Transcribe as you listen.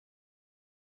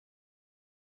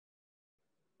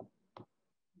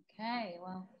Okay,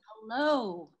 well,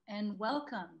 hello and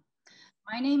welcome.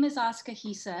 My name is Aska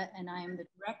Hisa, and I am the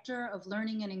Director of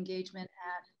Learning and Engagement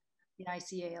at the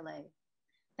ICALA.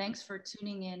 Thanks for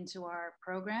tuning in to our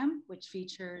program, which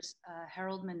features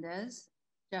Harold Mendez,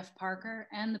 Jeff Parker,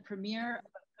 and the premiere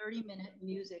of a 30-minute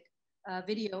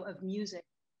video of music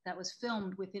that was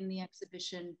filmed within the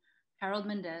exhibition Harold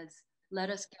Mendez,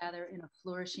 Let Us Gather in a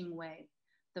Flourishing Way,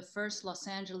 the first Los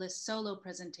Angeles solo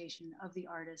presentation of the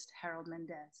artist Harold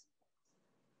Mendez.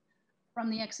 From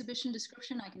the exhibition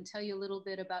description, I can tell you a little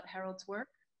bit about Harold's work.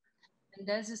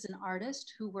 Mendez is an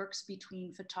artist who works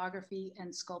between photography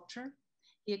and sculpture.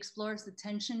 He explores the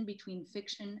tension between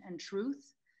fiction and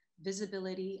truth,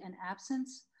 visibility and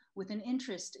absence, with an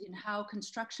interest in how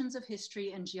constructions of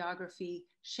history and geography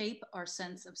shape our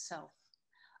sense of self.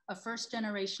 A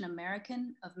first-generation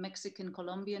American of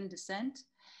Mexican-Colombian descent,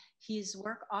 his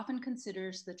work often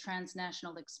considers the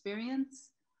transnational experience,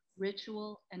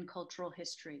 ritual, and cultural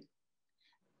history.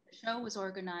 The show was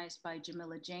organized by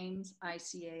Jamila James,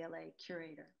 ICALA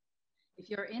curator. If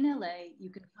you're in LA, you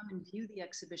can come and view the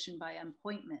exhibition by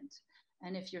appointment.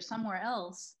 And if you're somewhere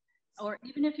else, or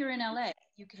even if you're in LA,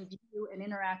 you can view an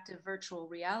interactive virtual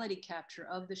reality capture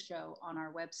of the show on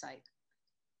our website.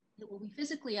 It will be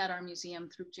physically at our museum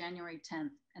through January 10th,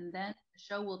 and then the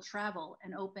show will travel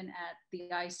and open at the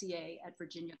ICA at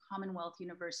Virginia Commonwealth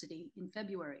University in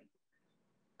February.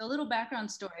 A little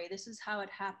background story, this is how it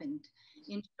happened.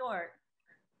 In short,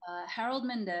 Harold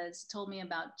Mendez told me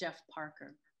about Jeff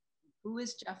Parker. Who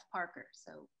is Jeff Parker?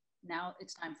 So now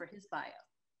it's time for his bio.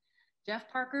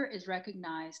 Jeff Parker is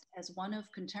recognized as one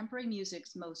of contemporary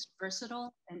music's most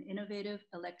versatile and innovative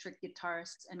electric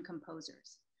guitarists and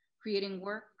composers, creating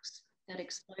works that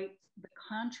exploit the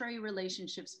contrary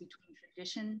relationships between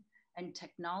tradition and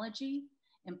technology,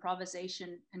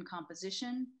 improvisation and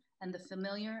composition, and the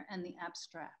familiar and the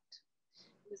abstract.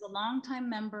 He is a longtime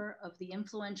member of the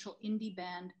influential indie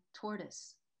band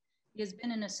Tortoise. He has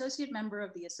been an associate member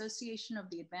of the Association of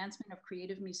the Advancement of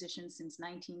Creative Musicians since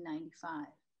 1995.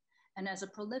 And as a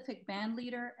prolific band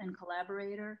leader and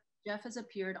collaborator, Jeff has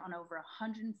appeared on over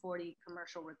 140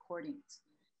 commercial recordings.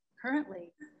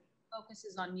 Currently, he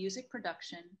focuses on music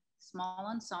production, small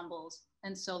ensembles,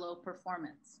 and solo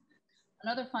performance.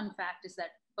 Another fun fact is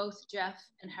that both Jeff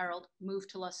and Harold moved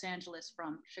to Los Angeles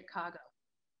from Chicago.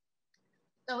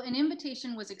 So an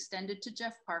invitation was extended to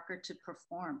Jeff Parker to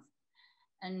perform.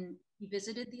 And he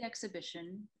visited the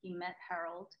exhibition, he met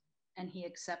Harold, and he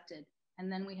accepted.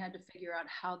 And then we had to figure out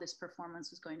how this performance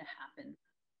was going to happen.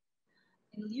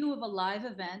 In lieu of a live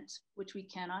event, which we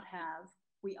cannot have,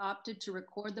 we opted to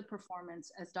record the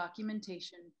performance as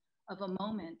documentation of a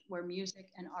moment where music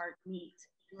and art meet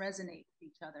and resonate with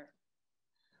each other.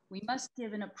 We must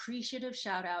give an appreciative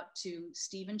shout out to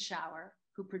Stephen Shower,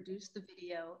 who produced the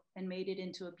video and made it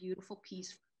into a beautiful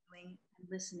piece for viewing and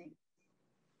listening.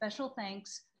 Special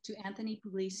thanks to Anthony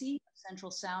Puglisi of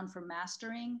Central Sound for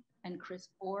mastering and Chris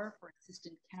Orr for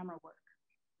assistant camera work.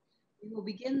 We will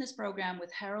begin this program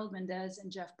with Harold Mendez and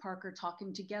Jeff Parker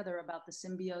talking together about the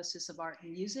symbiosis of art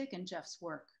and music and Jeff's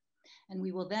work. And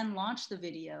we will then launch the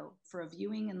video for a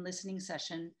viewing and listening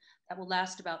session that will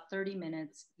last about 30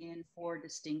 minutes in 4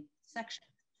 distinct sections.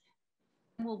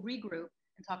 And we'll regroup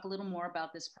and talk a little more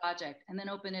about this project and then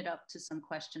open it up to some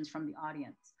questions from the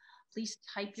audience. Please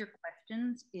type your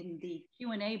questions in the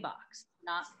Q&A box,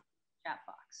 not the chat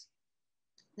box.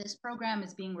 This program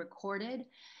is being recorded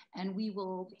and we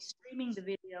will be streaming the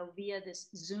video via this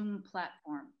Zoom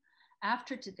platform.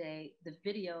 After today, the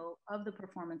video of the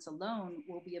performance alone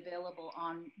will be available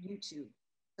on YouTube.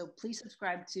 So please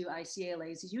subscribe to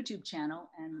ICALA's YouTube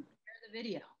channel and share the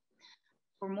video.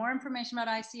 For more information about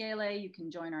ICALA, you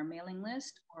can join our mailing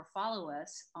list or follow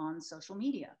us on social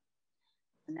media.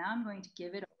 So now I'm going to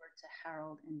give it over to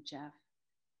Harold and Jeff.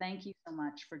 Thank you so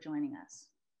much for joining us.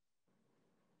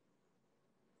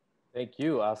 Thank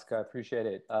you, Aska. I appreciate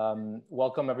it.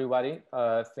 Welcome, everybody.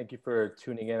 Thank you for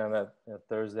tuning in on a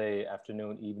Thursday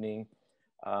afternoon, evening.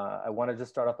 I want to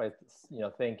just start off by,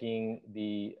 thanking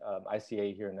the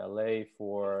ICA here in LA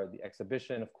for the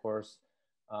exhibition, of course,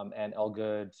 and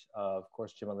Elgood, of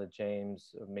course, Jamila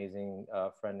James, amazing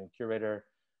friend and curator,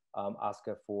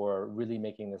 Aska for really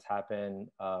making this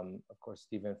happen. Of course,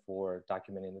 Stephen for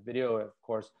documenting the video, of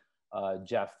course,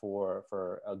 Jeff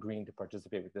for agreeing to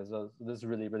participate with this. So this is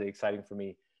really, really exciting for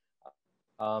me.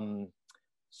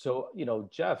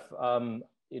 Jeff,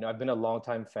 I've been a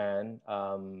longtime fan,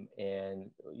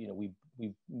 and we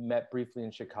met briefly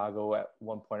in Chicago at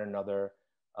one point or another.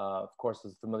 Of course, I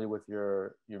was familiar with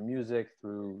your music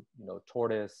through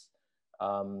Tortoise,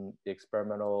 the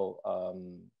experimental,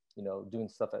 doing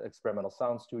stuff at Experimental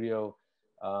Sound Studio,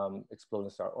 Exploding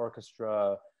Star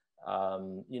Orchestra,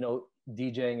 you know,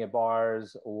 DJing at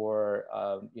bars, or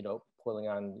you know, pulling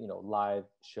on, you know, live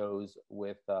shows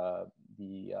with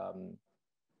you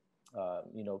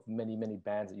know, many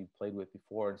bands that you've played with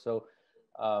before. And so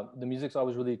the music's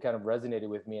always really kind of resonated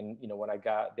with me. And, you know, when I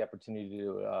got the opportunity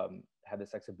to have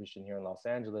this exhibition here in Los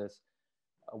Angeles,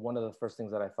 one of the first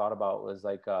things that I thought about was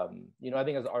like, you know, I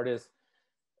think as artists,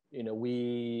 you know,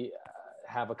 we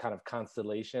have a kind of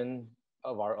constellation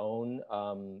of our own,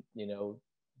 you know,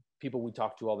 people we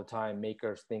talk to all the time,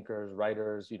 makers, thinkers,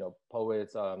 writers, you know,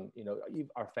 poets, you know,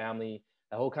 our family,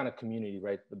 the whole kind of community,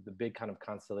 right? The big kind of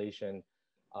constellation.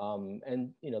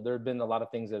 And, you know, there have been a lot of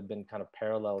things that have been kind of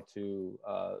parallel to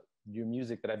your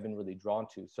music that I've been really drawn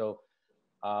to. So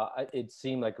it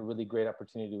seemed like a really great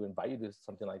opportunity to invite you to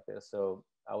something like this. So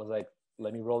I was like,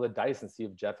 let me roll the dice and see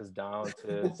if Jeff is down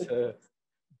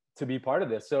to be part of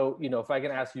this. So, you know, if I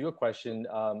can ask you a question,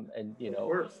 and, you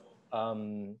know,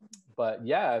 but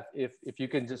yeah, if you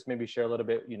can just maybe share a little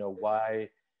bit, you know, why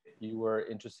you were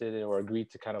interested in or agreed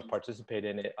to kind of participate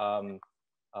in it,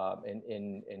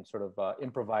 in sort of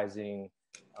improvising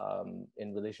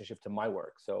in relationship to my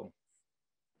work. So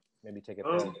maybe take it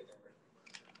there.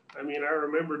 I mean, I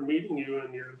remembered meeting you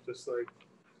and you're just like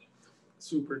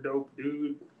super dope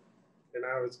dude. And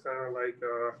I was kind of like,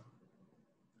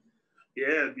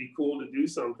 yeah, it'd be cool to do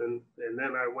something. And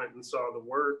then I went and saw the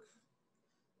work,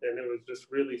 and it was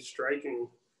just really striking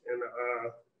and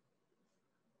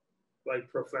like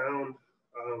profound,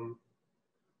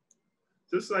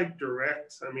 just like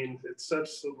direct. I mean, it's such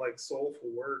like soulful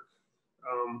work.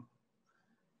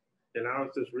 And I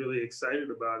was just really excited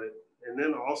about it. And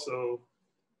then also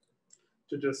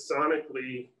to just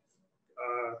sonically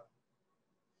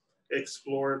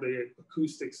explore the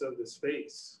acoustics of the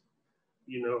space.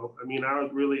 You know, I mean, I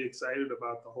was really excited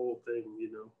about the whole thing,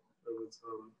 you know. It was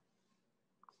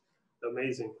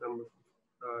amazing.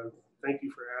 Thank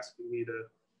you for asking me to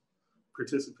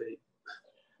participate.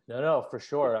 No, for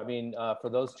sure. I mean, for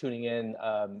those tuning in,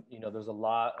 you know, there's a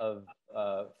lot of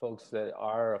folks that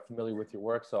are familiar with your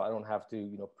work, so I don't have to,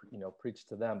 you know, preach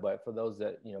to them. But for those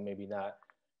that, you know, maybe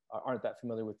aren't that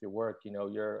familiar with your work, you know,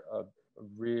 you're a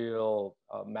real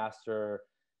master.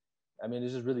 I mean,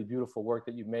 this is really beautiful work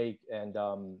that you make, and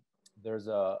there's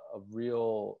a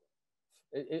real.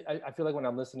 I feel like when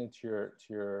I'm listening to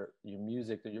your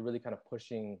music, that you're really kind of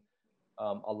pushing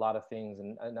a lot of things,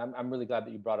 and I'm really glad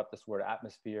that you brought up this word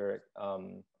atmospheric.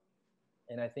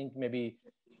 And I think maybe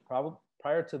probably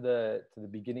prior to the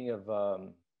beginning of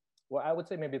well, I would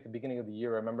say maybe at the beginning of the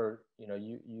year, I remember, you know,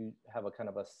 you have a kind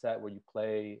of a set where you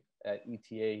play at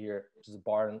ETA here, which is a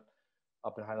bar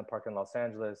up in Highland Park in Los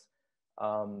Angeles.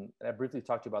 And I briefly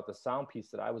talked to you about the sound piece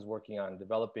that I was working on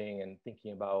developing and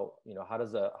thinking about, you know, how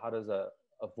does a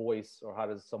voice, or how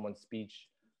does someone's speech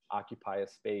occupy a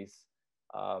space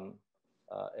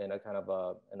in a kind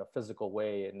of in a physical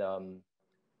way. And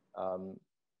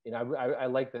you know, I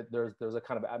like that there's a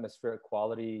kind of atmospheric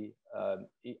quality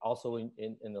also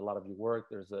in a lot of your work.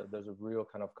 There's a real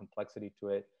kind of complexity to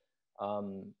it.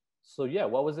 So yeah,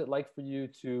 what was it like for you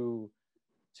to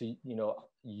you know,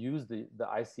 use the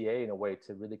ICA in a way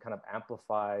to really kind of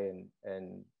amplify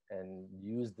and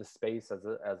use the space as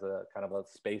a kind of a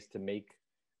space to make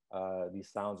these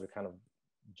sounds, or kind of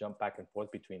jump back and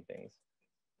forth between things?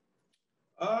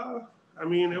 I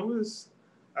mean,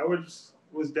 I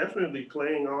was definitely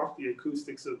playing off the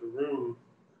acoustics of the room.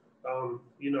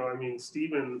 You know, I mean,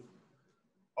 Stephen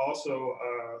also,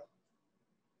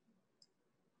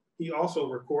 he also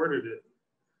recorded it.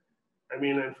 I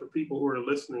mean, and for people who are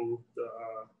listening,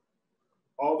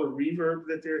 all the reverb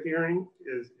that they're hearing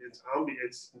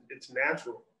it's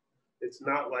natural. It's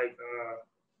not like,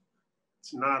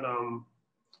 it's not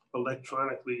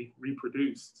electronically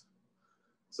reproduced.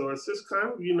 So it's just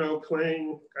kind of, you know,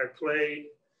 I play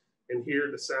and hear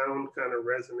the sound kind of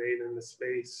resonate in the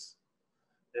space.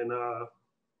 And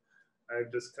I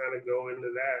just kind of go into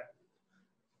that.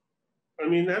 I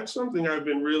mean, that's something I've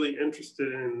been really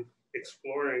interested in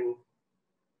exploring.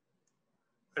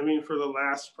 I mean, for the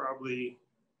last probably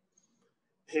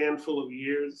handful of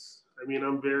years. I mean,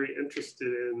 I'm very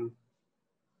interested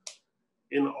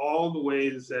in all the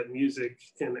ways that music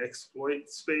can exploit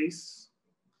space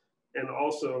and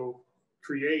also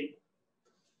create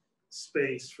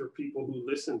space for people who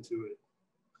listen to it.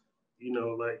 You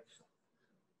know, like,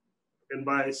 and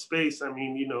by space, I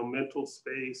mean, you know, mental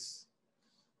space,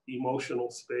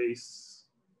 emotional space,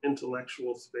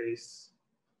 intellectual space.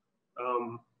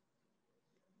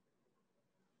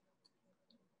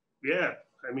 Yeah,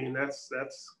 I mean, that's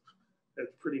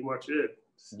pretty much it.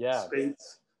 Yeah.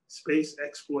 Space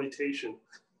exploitation.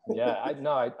 Yeah,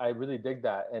 I really dig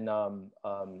that. And,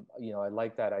 you know, I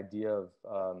like that idea of,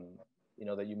 you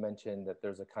know, that you mentioned that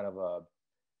there's a kind of a,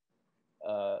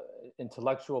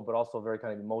 intellectual, but also very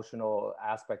kind of emotional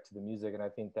aspect to the music. And I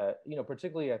think that, you know,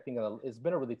 particularly, I think it's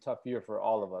been a really tough year for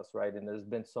all of us, right? And there's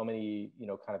been so many, you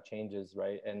know, kind of changes,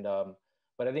 right? And,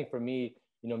 but I think for me,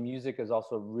 you know, music is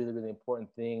also a really, really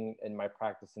important thing in my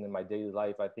practice and in my daily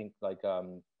life. I think like,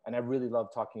 and I really love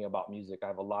talking about music. I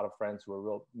have a lot of friends who are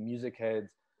real music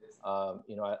heads.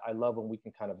 You know, I love when we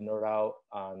can kind of nerd out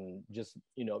on just,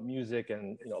 you know, music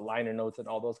and, you know, liner notes and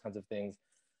all those kinds of things.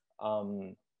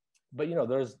 But you know,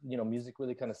 there's, you know, music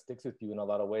really kind of sticks with you in a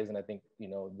lot of ways, and I think, you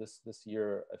know, this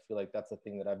year I feel like that's the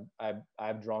thing that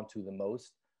I've drawn to the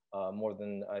most, more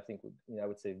than I think, you know, I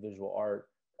would say visual art.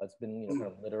 It's been, you know, kind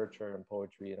of literature and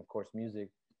poetry and of course music.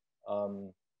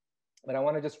 But I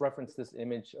want to just reference this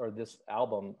image or this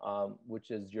album,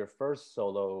 which is your first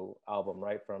solo album,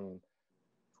 right, from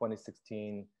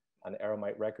 2016 on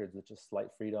Aeromite Records, which is Slight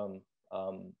Freedom.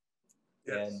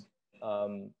 Yes.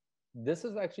 And this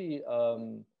is actually,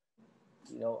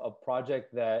 you know, a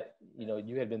project that, you know,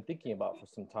 you had been thinking about for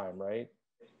some time, right?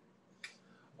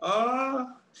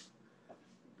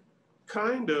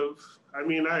 Kind of. I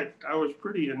mean, I was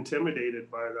pretty intimidated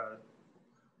by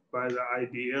the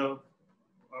idea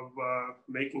of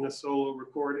making a solo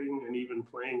recording and even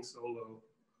playing solo.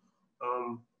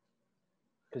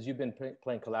 Because you've been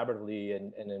playing collaboratively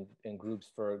and in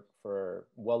groups for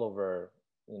well over,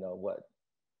 you know, what,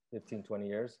 15, 20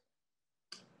 years?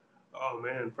 Oh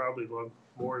man, probably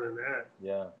more than that.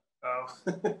 Yeah.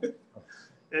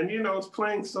 And you know, it's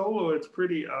playing solo. It's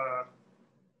pretty.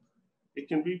 It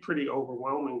can be pretty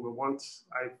overwhelming. But once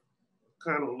I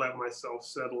kind of let myself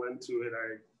settle into it,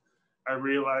 I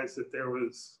realized that there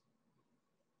was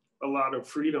a lot of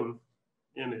freedom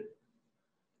in it.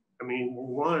 I mean,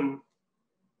 one,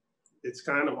 it's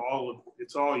kind of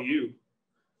it's all you,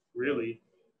 really.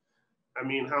 I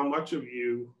mean, how much of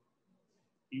you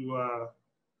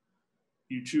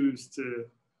choose to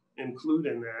include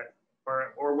in that,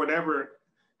 or whatever,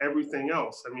 everything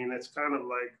else. I mean, it's kind of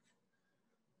like,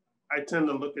 I tend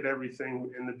to look at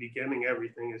everything in the beginning,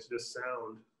 everything is just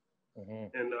sound.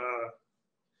 Mm-hmm. And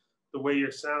the way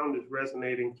your sound is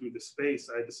resonating through the space,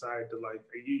 I decide to like,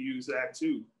 you use that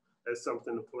too as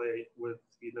something to play with,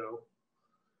 you know.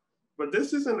 But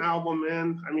this is an album,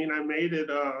 man. I mean, I made it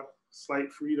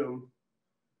Slight Freedom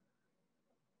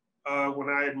when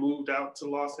I had moved out to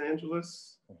Los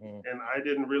Angeles. Mm-hmm. And I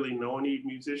didn't really know any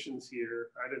musicians here.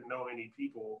 I didn't know any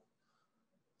people.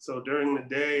 So during the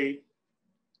day,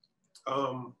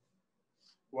 while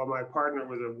my partner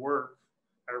was at work,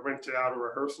 I rented out a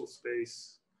rehearsal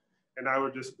space and I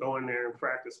would just go in there and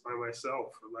practice by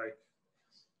myself for like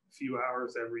a few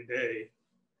hours every day.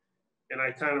 And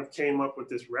I kind of came up with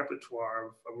this repertoire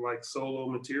of like solo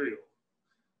material.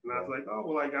 And I was like, oh,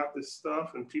 well, I got this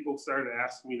stuff. And people started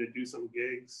asking me to do some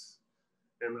gigs.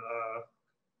 And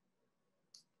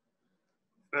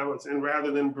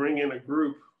rather than bring in a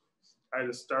group, I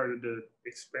just started to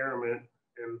experiment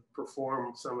and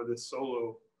perform some of this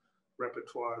solo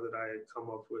repertoire that I had come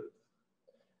up with.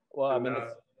 Well, and, I mean,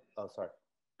 oh, sorry.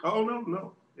 Oh,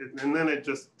 no. And then it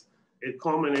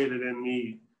culminated in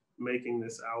me making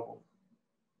this album.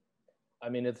 I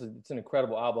mean, it's an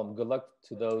incredible album. Good luck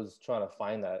to those trying to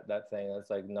find that thing that's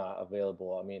like not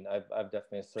available. I mean, I've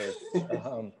definitely searched.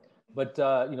 But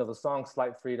you know, the song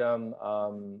 "Slight Freedom."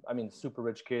 I mean, "Super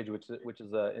Rich Kid," which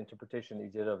is an interpretation you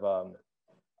did of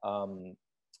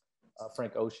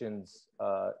Frank Ocean's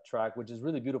track, which is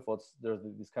really beautiful. There's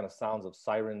these kind of sounds of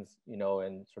sirens, you know,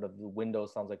 and sort of the window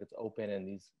sounds like it's open, and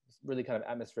these really kind of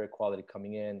atmospheric quality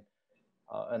coming in.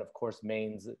 And of course,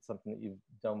 Mains, it's something that you've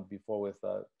done before with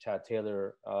Chad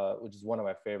Taylor, which is one of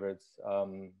my favorites.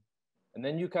 And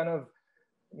then you kind of,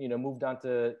 you know, moved on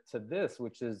to this,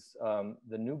 which is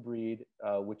The New Breed,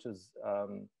 which is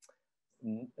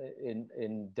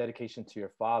in dedication to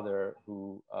your father,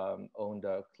 who owned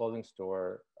a clothing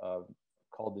store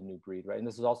called The New Breed, right? And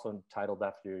this is also titled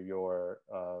after your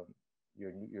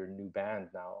new band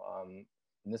now.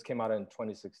 And this came out in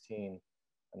 2016,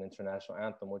 an international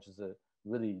anthem, which is a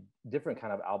really different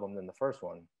kind of album than the first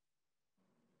one.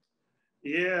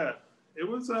 Yeah, it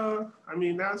was, I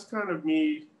mean, that's kind of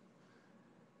me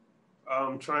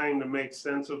trying to make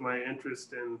sense of my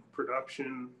interest in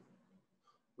production,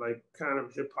 like kind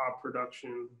of hip hop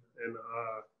production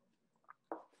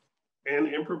and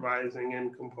improvising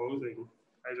and composing.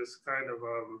 I just kind of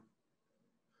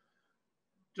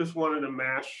just wanted to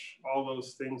mash all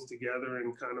those things together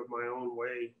in kind of my own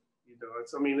way. You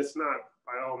know, I mean, it's not,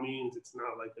 by all means, it's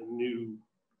not like a new,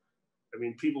 I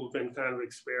mean, people have been kind of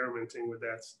experimenting with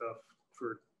that stuff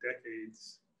for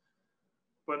decades.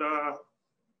 But I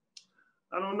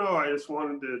don't know. I just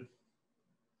wanted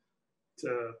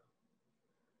to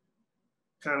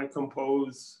kind of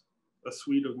compose a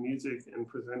suite of music and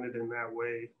present it in that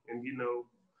way. And, you know,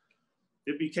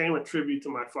 it became a tribute to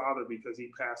my father because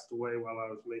he passed away while I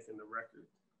was making the record.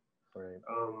 Right.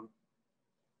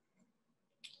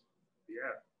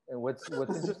 Yeah. And what's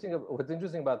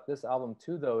interesting about this album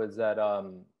too, though, is that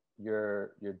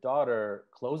your daughter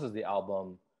closes the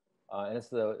album, and it's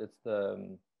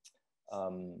the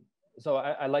so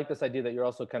I like this idea that you're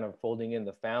also kind of folding in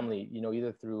the family, you know,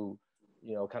 either through,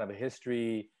 you know, kind of a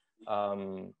history,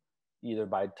 either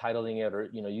by titling it or,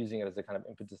 you know, using it as a kind of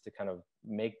impetus to kind of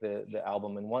make the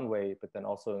album in one way, but then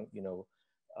also, you know,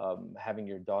 having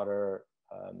your daughter,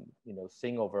 you know,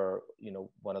 sing over, you know,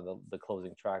 one of the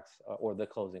closing tracks or the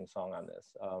closing song on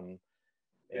this,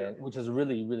 and which is a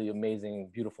really, really amazing,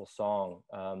 beautiful song.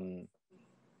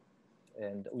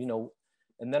 And, you know,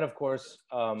 and then of course,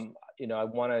 you know, I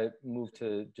want to move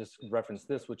to just reference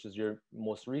this, which is your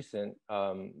most recent,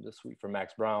 the Suite for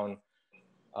Max Brown.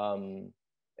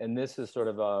 And this is sort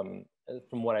of,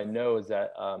 from what I know, is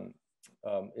that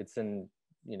it's in,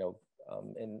 you know,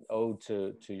 an ode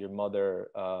to your mother,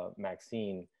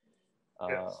 Maxine.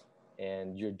 Yes.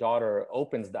 And your daughter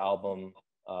opens the album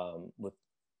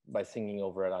by singing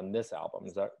over it on this album.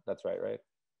 That's right?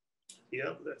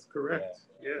 Yeah, that's correct.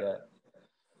 Yeah.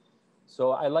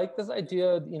 So I like this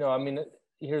idea, you know, I mean,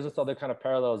 here's this other kind of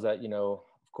parallels that, you know,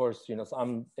 of course, you know,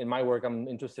 so in my work, I'm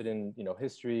interested in, you know,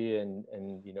 history and,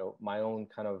 you know, my own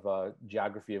kind of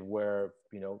geography of where,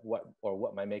 you know,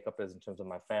 what my makeup is in terms of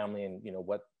my family and, you know,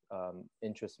 what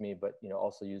interests me, but, you know,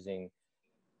 also using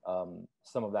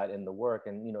some of that in the work.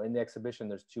 And, you know, in the exhibition,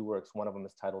 there's two works. One of them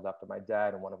is titled after my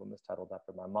dad and one of them is titled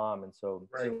after my mom. And so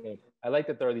I like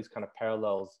that there are these kind of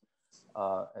parallels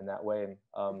in that way.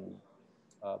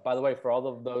 By the way, for all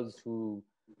of those who,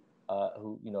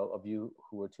 you know, of you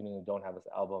who are tuning in don't have this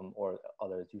album or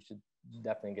others, you should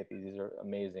definitely get these. These are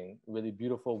amazing, really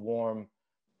beautiful, warm,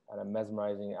 kind of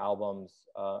mesmerizing albums.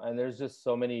 And there's just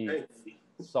so many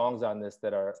songs on this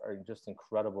that are just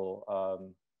incredible.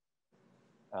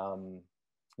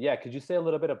 Yeah, could you say a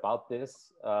little bit about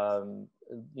this?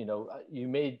 You know, you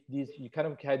made these, you kind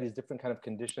of had these different kind of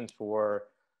conditions for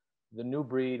the New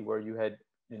Breed, where you had,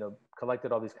 you know,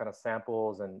 collected all these kind of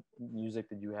samples and music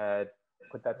that you had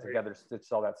put that together,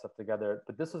 stitched all that stuff together.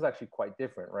 But this was actually quite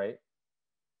different, right?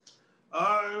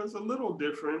 It was a little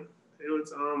different. It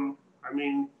was, I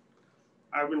mean,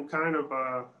 I've been kind of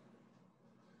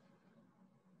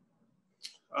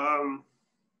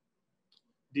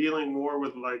dealing more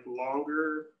with like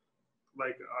longer,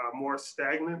 like more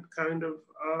stagnant kind of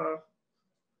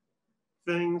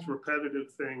things,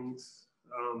 repetitive things,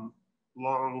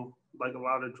 long, like a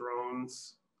lot of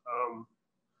drones.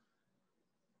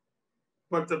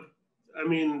 But the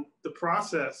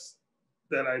process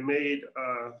that I made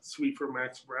Suite for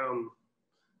Max Brown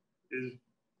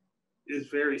is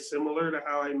very similar to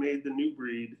how I made the New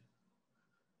Breed,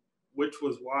 which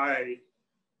was why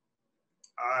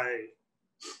I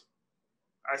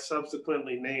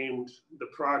subsequently named the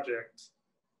project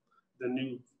the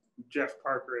new Jeff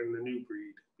Parker and the New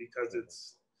Breed, because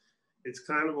it's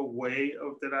kind of a way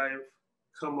of that I've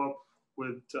come up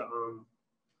with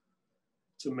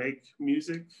to make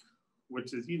music,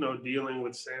 which is, you know, dealing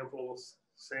with samples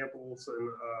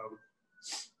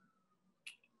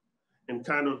and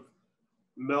kind of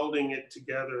melding it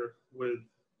together with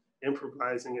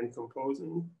improvising and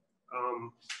composing.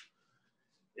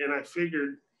 And I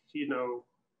figured, you know,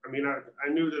 I mean, I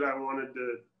knew that I wanted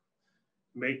to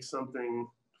make something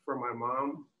for my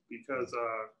mom because,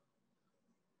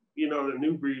 you know, the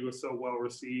New Breed was so well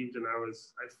received, and I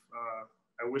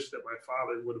wish that my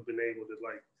father would have been able to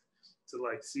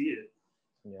see it.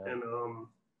 Yeah. And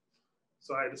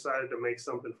so I decided to make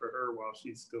something for her while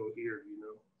she's still here, you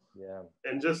know. Yeah.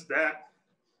 And just that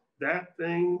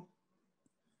thing,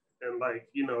 and like,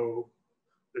 you know,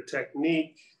 the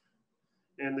technique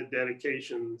and the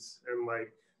dedications, and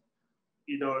like,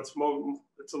 you know, it's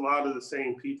a lot of the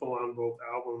same people on both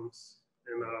albums,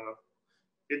 and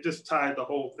it just tied the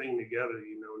whole thing together,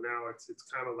 you know. Now it's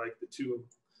kind of like the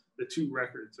two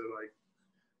records are like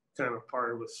kind of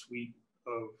part of a suite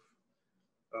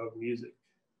of music.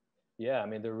 Yeah, I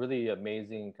mean, they're really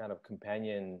amazing kind of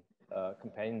companions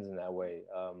in that way.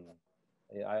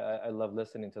 Yeah, I love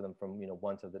listening to them from, you know,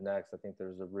 one to the next. I think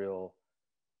there's a real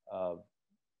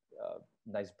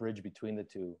nice bridge between the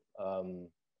two.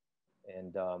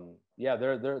 Yeah,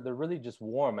 they're really just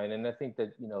warm, and I think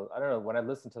that, you know, I don't know, when I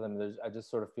listen to them, I just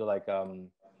sort of feel like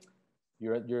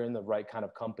you're in the right kind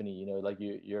of company, you know, like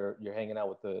you're hanging out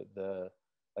with the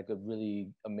like a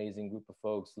really amazing group of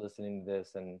folks listening to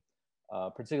this. And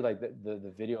particularly like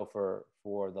the video for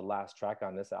the last track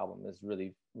on this album is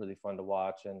really, really fun to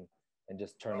watch and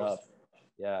just turn up.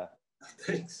 Yeah.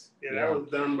 Thanks. Yeah, that was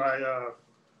done by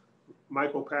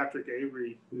Michael Patrick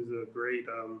Avery, who's a great,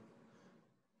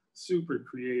 super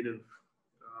creative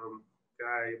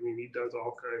guy. I mean, he does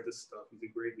all kinds of stuff. He's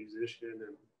a great musician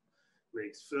and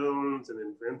makes films and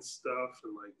invents stuff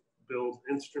and like builds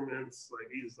instruments. Like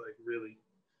he's like really,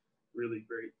 really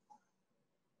great.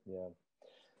 Yeah.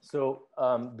 So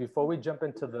before we jump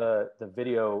into the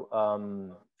video,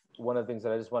 one of the things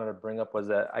that I just wanted to bring up was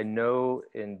that I know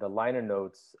in the liner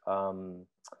notes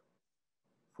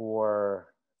for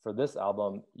this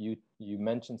album, you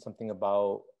mentioned something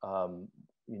about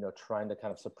you know, trying to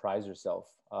kind of surprise yourself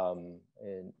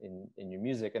in your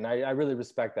music, and I really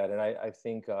respect that, and I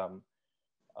think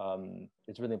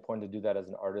it's really important to do that as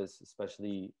an artist,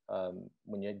 especially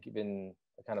when you're given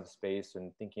a kind of space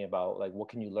and thinking about like what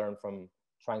can you learn from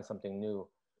trying something new.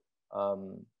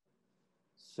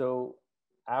 So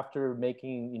after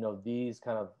making, you know, these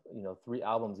kind of, you know, 3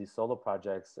 albums, these solo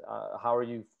projects, how are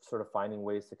you sort of finding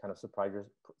ways to kind of surprise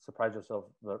yourself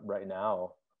right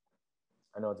now?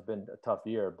 I know it's been a tough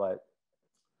year, but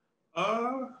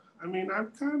I mean,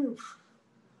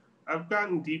 I've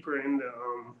gotten deeper into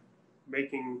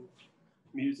making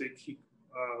music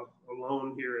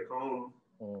alone here at home.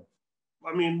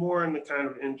 I mean, more in the kind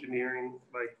of engineering,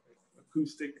 like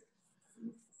acoustic,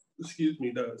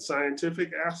 the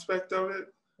scientific aspect of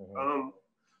it.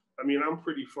 I mean, I'm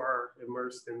pretty far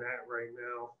immersed in that right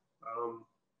now.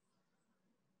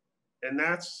 And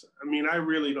that's, I mean, I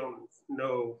really don't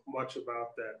know much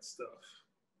about that stuff.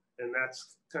 And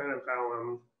that's kind of how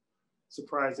I'm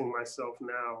surprising myself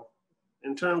now.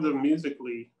 In terms of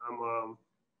musically, I'm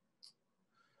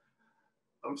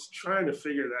trying to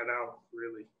figure that out,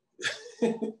 really.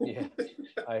 Yeah,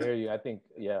 I hear you. I think,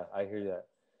 yeah, I hear that.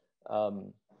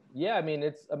 Yeah, I mean,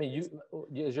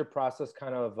 is your process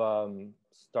kind of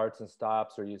starts and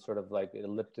stops, or you sort of like an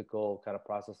elliptical kind of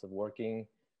process of working?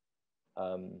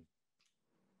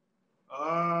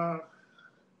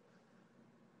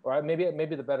 Or maybe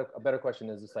a better question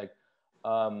is just like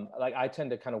I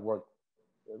tend to kind of work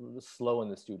slow in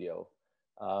the studio.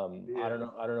 I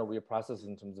don't know what your process is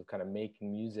in terms of kind of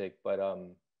making music, but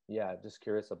yeah, just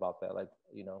curious about that. Like,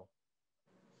 you know.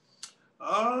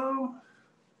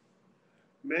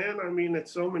 Man, I mean,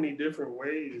 it's so many different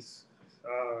ways.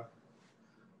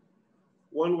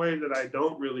 One way that I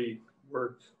don't really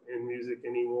work in music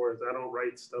anymore is I don't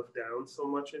write stuff down so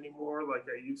much anymore like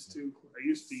I used to.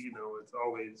 You know, it's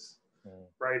always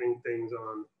writing things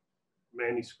on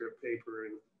manuscript paper.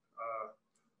 And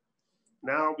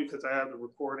now, because I have the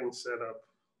recording set up,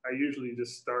 I usually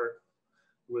just start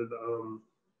with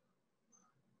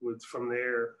from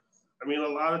there. I mean, a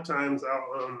lot of times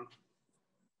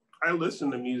I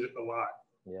listen to music a lot.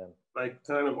 Yeah. Like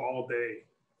kind of all day.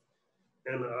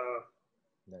 And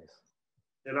nice.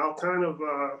 And I'll kind of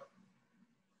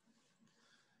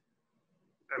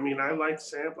I mean, I like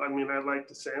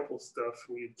to sample stuff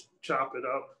and you chop it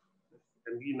up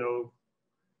and, you know,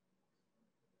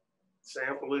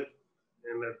 sample it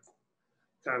and that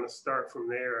kind of start from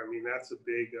there. I mean, that's a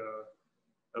big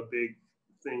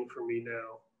thing for me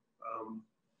now.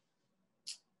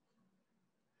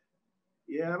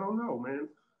 Yeah, I don't know, man.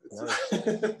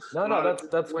 No,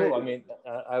 that's cool. I mean,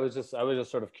 I was just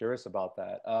sort of curious about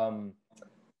that.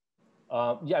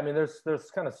 Yeah, I mean,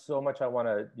 there's kind of so much I want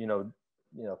to, you know,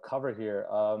 cover here.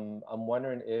 I'm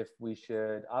wondering if we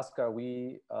should, Oscar, are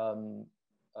we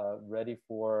ready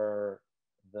for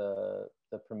the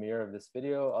premiere of this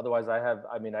video? Otherwise, I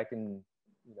can,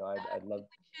 you know, I'd love.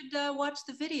 We should watch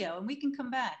the video and we can come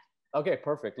back. Okay,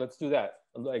 perfect. Let's do that.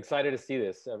 I'm excited to see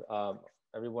this.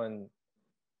 Everyone,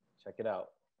 check it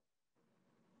out.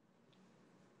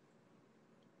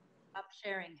 Stop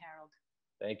sharing, Harold.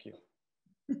 Thank you.